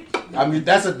 I mean,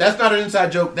 that's not an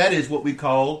inside joke. That is what we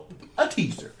call a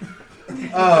teaser.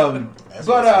 Matt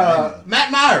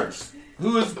Myers,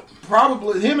 who is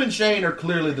probably, him and Shane are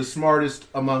clearly the smartest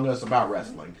among us about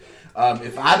wrestling.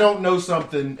 If I don't know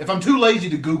something, if I'm too lazy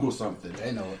to Google something,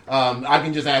 They know it. I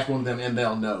can just ask one of them and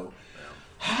they'll know.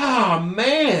 Ah,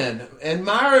 man. And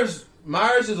Myers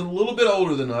is a little bit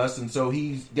older than us, and so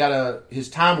he's got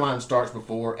his timeline starts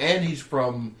before, and he's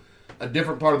from a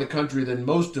different part of the country than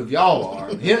most of y'all are.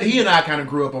 He and I kind of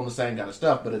grew up on the same kind of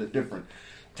stuff, but at a different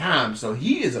time. So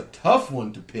he is a tough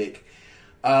one to pick.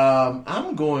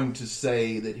 I'm going to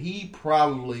say that he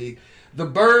probably, the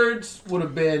Birds would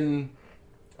have been,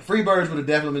 Freebirds would have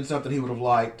definitely been something he would have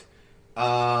liked.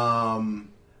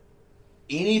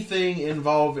 Anything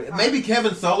involving maybe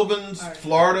Kevin Sullivan's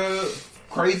Florida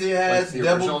crazy ass Like the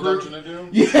devil original group. Dungeon of Doom?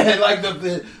 Yeah, like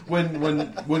the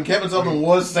when Kevin Sullivan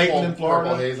was Satan in Purple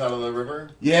Florida. haze out of the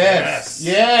river. Yes.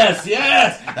 I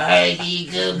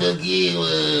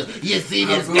you see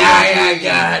this guy I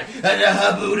got, and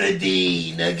a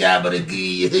Dean,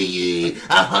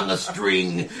 I hung a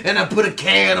string and I put a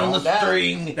can on the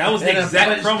string. That was the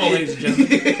exact promo, ladies and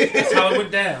gentlemen. That's how it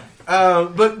went down.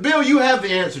 But Bill, you have the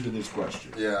answer to this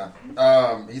question. Yeah.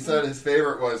 He said his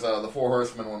favorite was the Four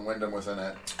Horsemen when Wyndham was in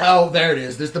it. Oh, there it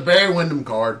is. There's the Barry Windham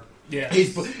card. Yeah.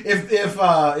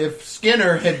 If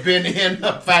Skinner had been in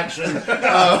a faction,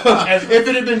 if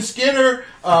it had been Skinner,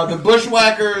 the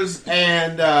Bushwhackers,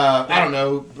 and I don't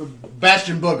know,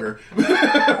 Bastion Booger,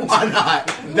 why not?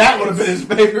 That would have been his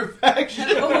favorite faction.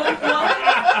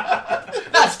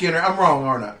 Not Skinner. I'm wrong,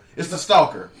 aren't I? It's the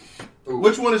Stalker.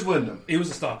 Which one is Wyndham? He was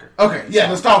a stalker. Okay, yeah,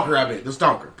 the Stalker. I mean, the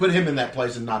Stalker. Put him in that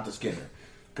place and not the Skinner,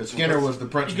 because Skinner was the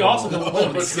principal. You can also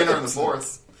go But Skinner in the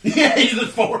fourth. Yeah, he's the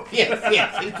fourth.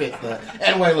 Yes, he fits that.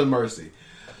 And Waylon Mercy.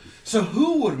 So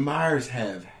who would Myers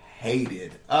have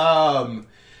hated?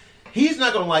 He's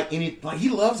not going to like any. Like, he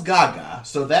loves Gaga,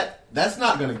 so that's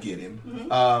not going to get him.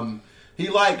 Mm-hmm. He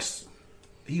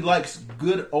likes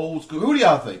good old school. Who do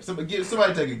y'all think? Somebody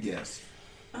take a guess.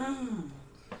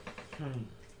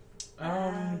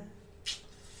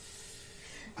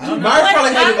 Myers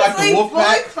probably hated like the Wolfpack.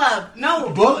 Bullet Club.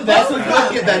 No,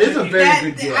 That is a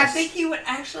very good guess. I think he would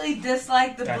actually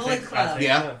dislike the Bullet Club.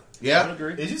 Yeah. I would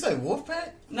agree. Did you say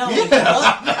Wolfpack? No, Yeah.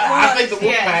 I think the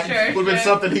Wolfpack would have been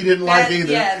something he didn't like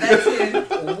either. Yeah, that's it.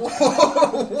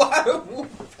 Why the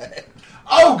Wolfpack?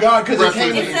 Oh God, because it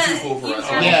came Wrestling with ain't too cool for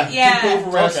wrestling. too cool for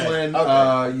Okay. wrestling.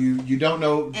 Okay. You don't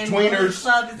know And Bullet tweeners.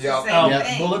 Club is Yeah. the same Yeah,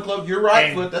 thing. Bullet Club. You're right,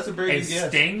 And- Foot. That's a very And good guess.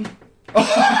 Sting.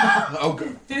 Oh,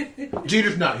 good.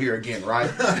 Jeter's not here again, right?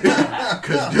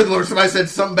 Because good Lord, somebody said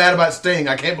something bad about Sting.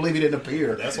 I can't believe he didn't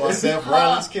appear. That's why Seth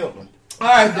Rollins killed him. All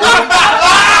right,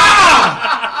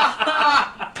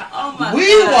 Oh my we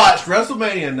God. watched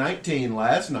WrestleMania 19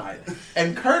 last night,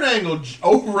 and Kurt Angle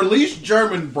released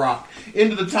German Brock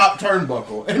into the top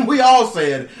turnbuckle, and we all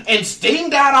said, "And Sting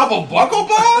died off a buckle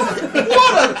ball?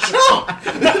 What a chump!"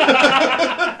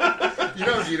 You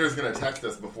know Jeter's going to text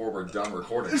us before we're done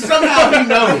recording. Somehow he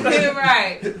knows. You're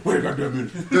right. Wait a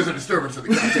minute. There's a disturbance in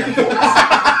the goddamn force.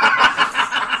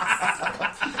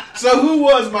 So, who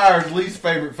was Myers' least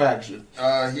favorite faction?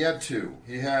 He had two.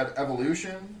 He had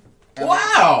Evolution. And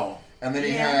Wow. And then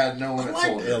he Yeah. had No Limit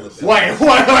Soldier. Wait.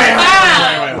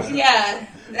 Wow. Yeah,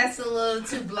 that's a little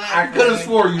too black. I could have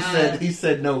swore you said he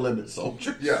said No Limit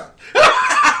Soldier. Yeah.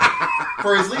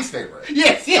 For his least favorite.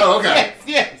 Yes. Oh, okay.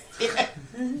 Yes.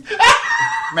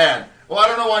 Man. Well, I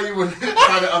don't know why you would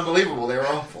find it unbelievable. They were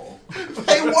awful.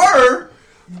 They were,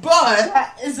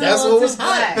 but It's a That's little what was too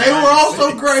hot. black. they were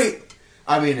also great.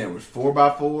 I mean, it was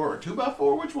 4x4 or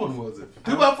 2x4. Which one was it?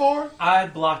 2x4, I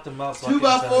blocked him out. So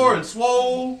 2x4, and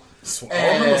Swole.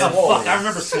 And Oh, fuck, I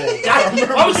remember Swole. God,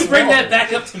 why would you bring that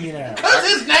back up to me now? because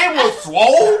his name was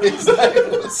Swole. His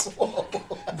name was Swole.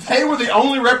 They were the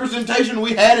only representation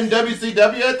we had in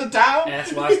WCW at the time. And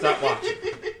that's why I stopped watching.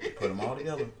 Put them all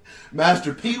together.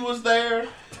 Master P was there.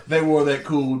 They wore that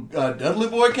cool Dudley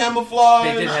Boy camouflage.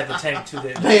 They did have the tank too.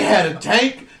 They had a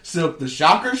tank. Silk the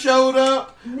Shocker showed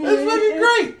up. That's fucking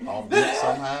great. Off beat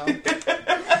somehow.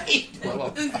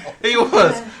 He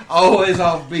was always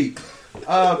off beat.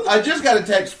 I just got a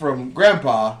text from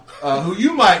Grandpa, who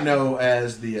you might know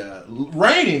as the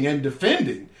reigning and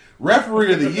defending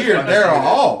referee of the year, Daryl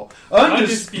Hall.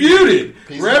 Undisputed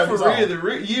Peace referee of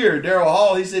the year, Daryl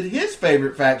Hall. He said his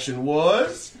favorite faction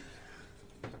was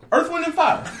Earth, Wind, and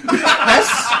Fire.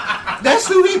 That's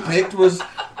who he picked, was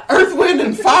Earth, Wind,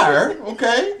 and Fire.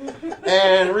 Okay.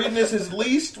 And reading this, his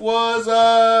least was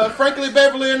Frankie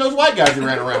Beverly and those white guys he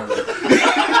ran around with.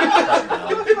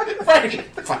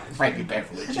 Frankie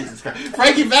Beverly, Jesus Christ.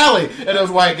 Frankie Valley and those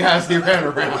white guys he ran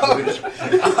around with.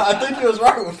 I think he was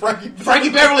right with Frankie. Frankie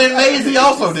Beverly and Maze he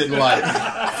also didn't like.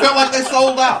 Felt like they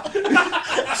sold out.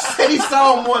 Said he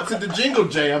saw him once at the Jingle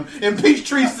Jam in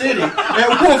Peachtree City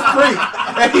at Wolf Creek,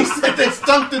 and he said they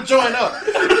stunk the joint up.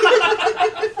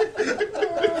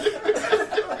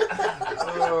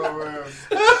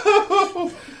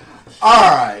 All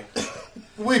right.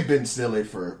 We've been silly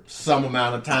for some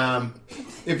amount of time.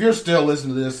 If you're still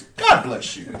listening to this, God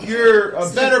bless you. You're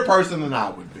a better person than I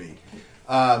would be.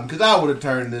 Because I would have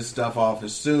turned this stuff off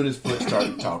as soon as Foot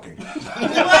started talking.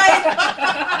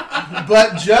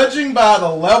 But judging by the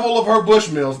level of her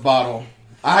Bushmills bottle,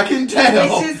 I can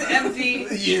tell It's just empty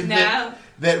Yeah, now.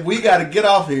 that we got to get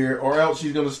off here, or else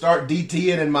she's going to start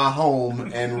DTing in my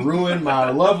home and ruin my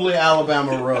lovely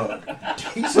Alabama rug.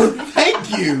 So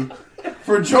thank you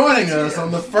for joining us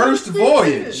on the first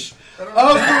voyage of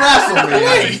the Wrassle.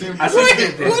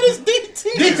 What is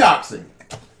DT? Detoxing.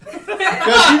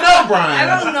 Because you know, Brian,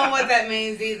 I don't know what that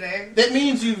means either. that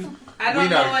means you. I don't We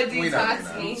know know- what we know, detox you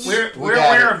know. means. We're We got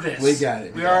aware it. of this. We got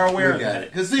it. We are aware We of got that.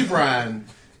 it. Because see, Brian,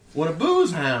 when a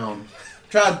booze hound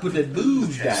tried to put that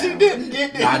booze down, She didn't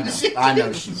get it. I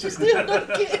know she did.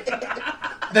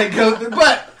 They go through,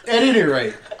 but at any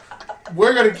rate,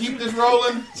 we're going to keep this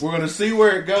rolling. We're going to see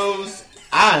where it goes.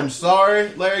 I am sorry,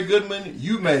 Larry Goodman.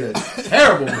 You made a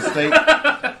terrible mistake,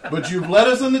 but you've let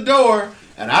us in the door,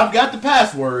 and I've got the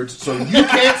passwords, so you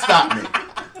can't stop me.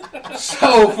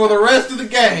 So for the rest of the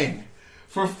gang,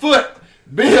 for Foot,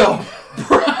 Bill,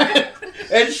 Brian,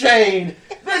 and Shane,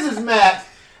 this is Matt,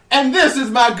 and this is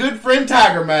my good friend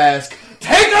Tiger Mask.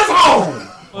 Take us home!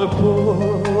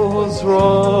 was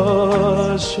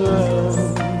rushing,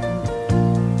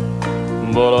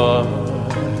 but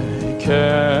I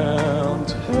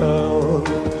can't help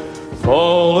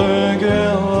falling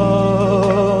in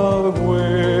love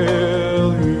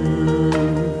with you.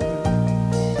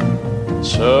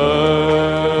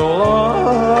 Shall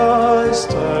I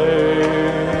stay,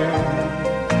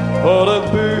 or it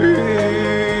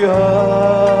be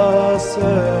I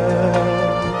said,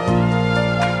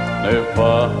 if I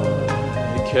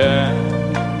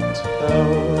can't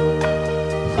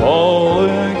help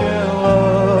falling in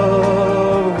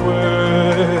love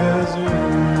with you,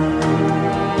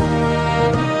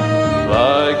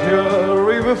 like a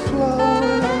river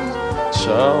flowing,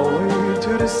 shall we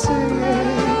to the sea,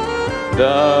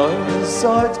 down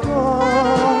inside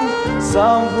gone,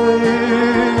 something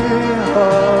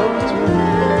hard to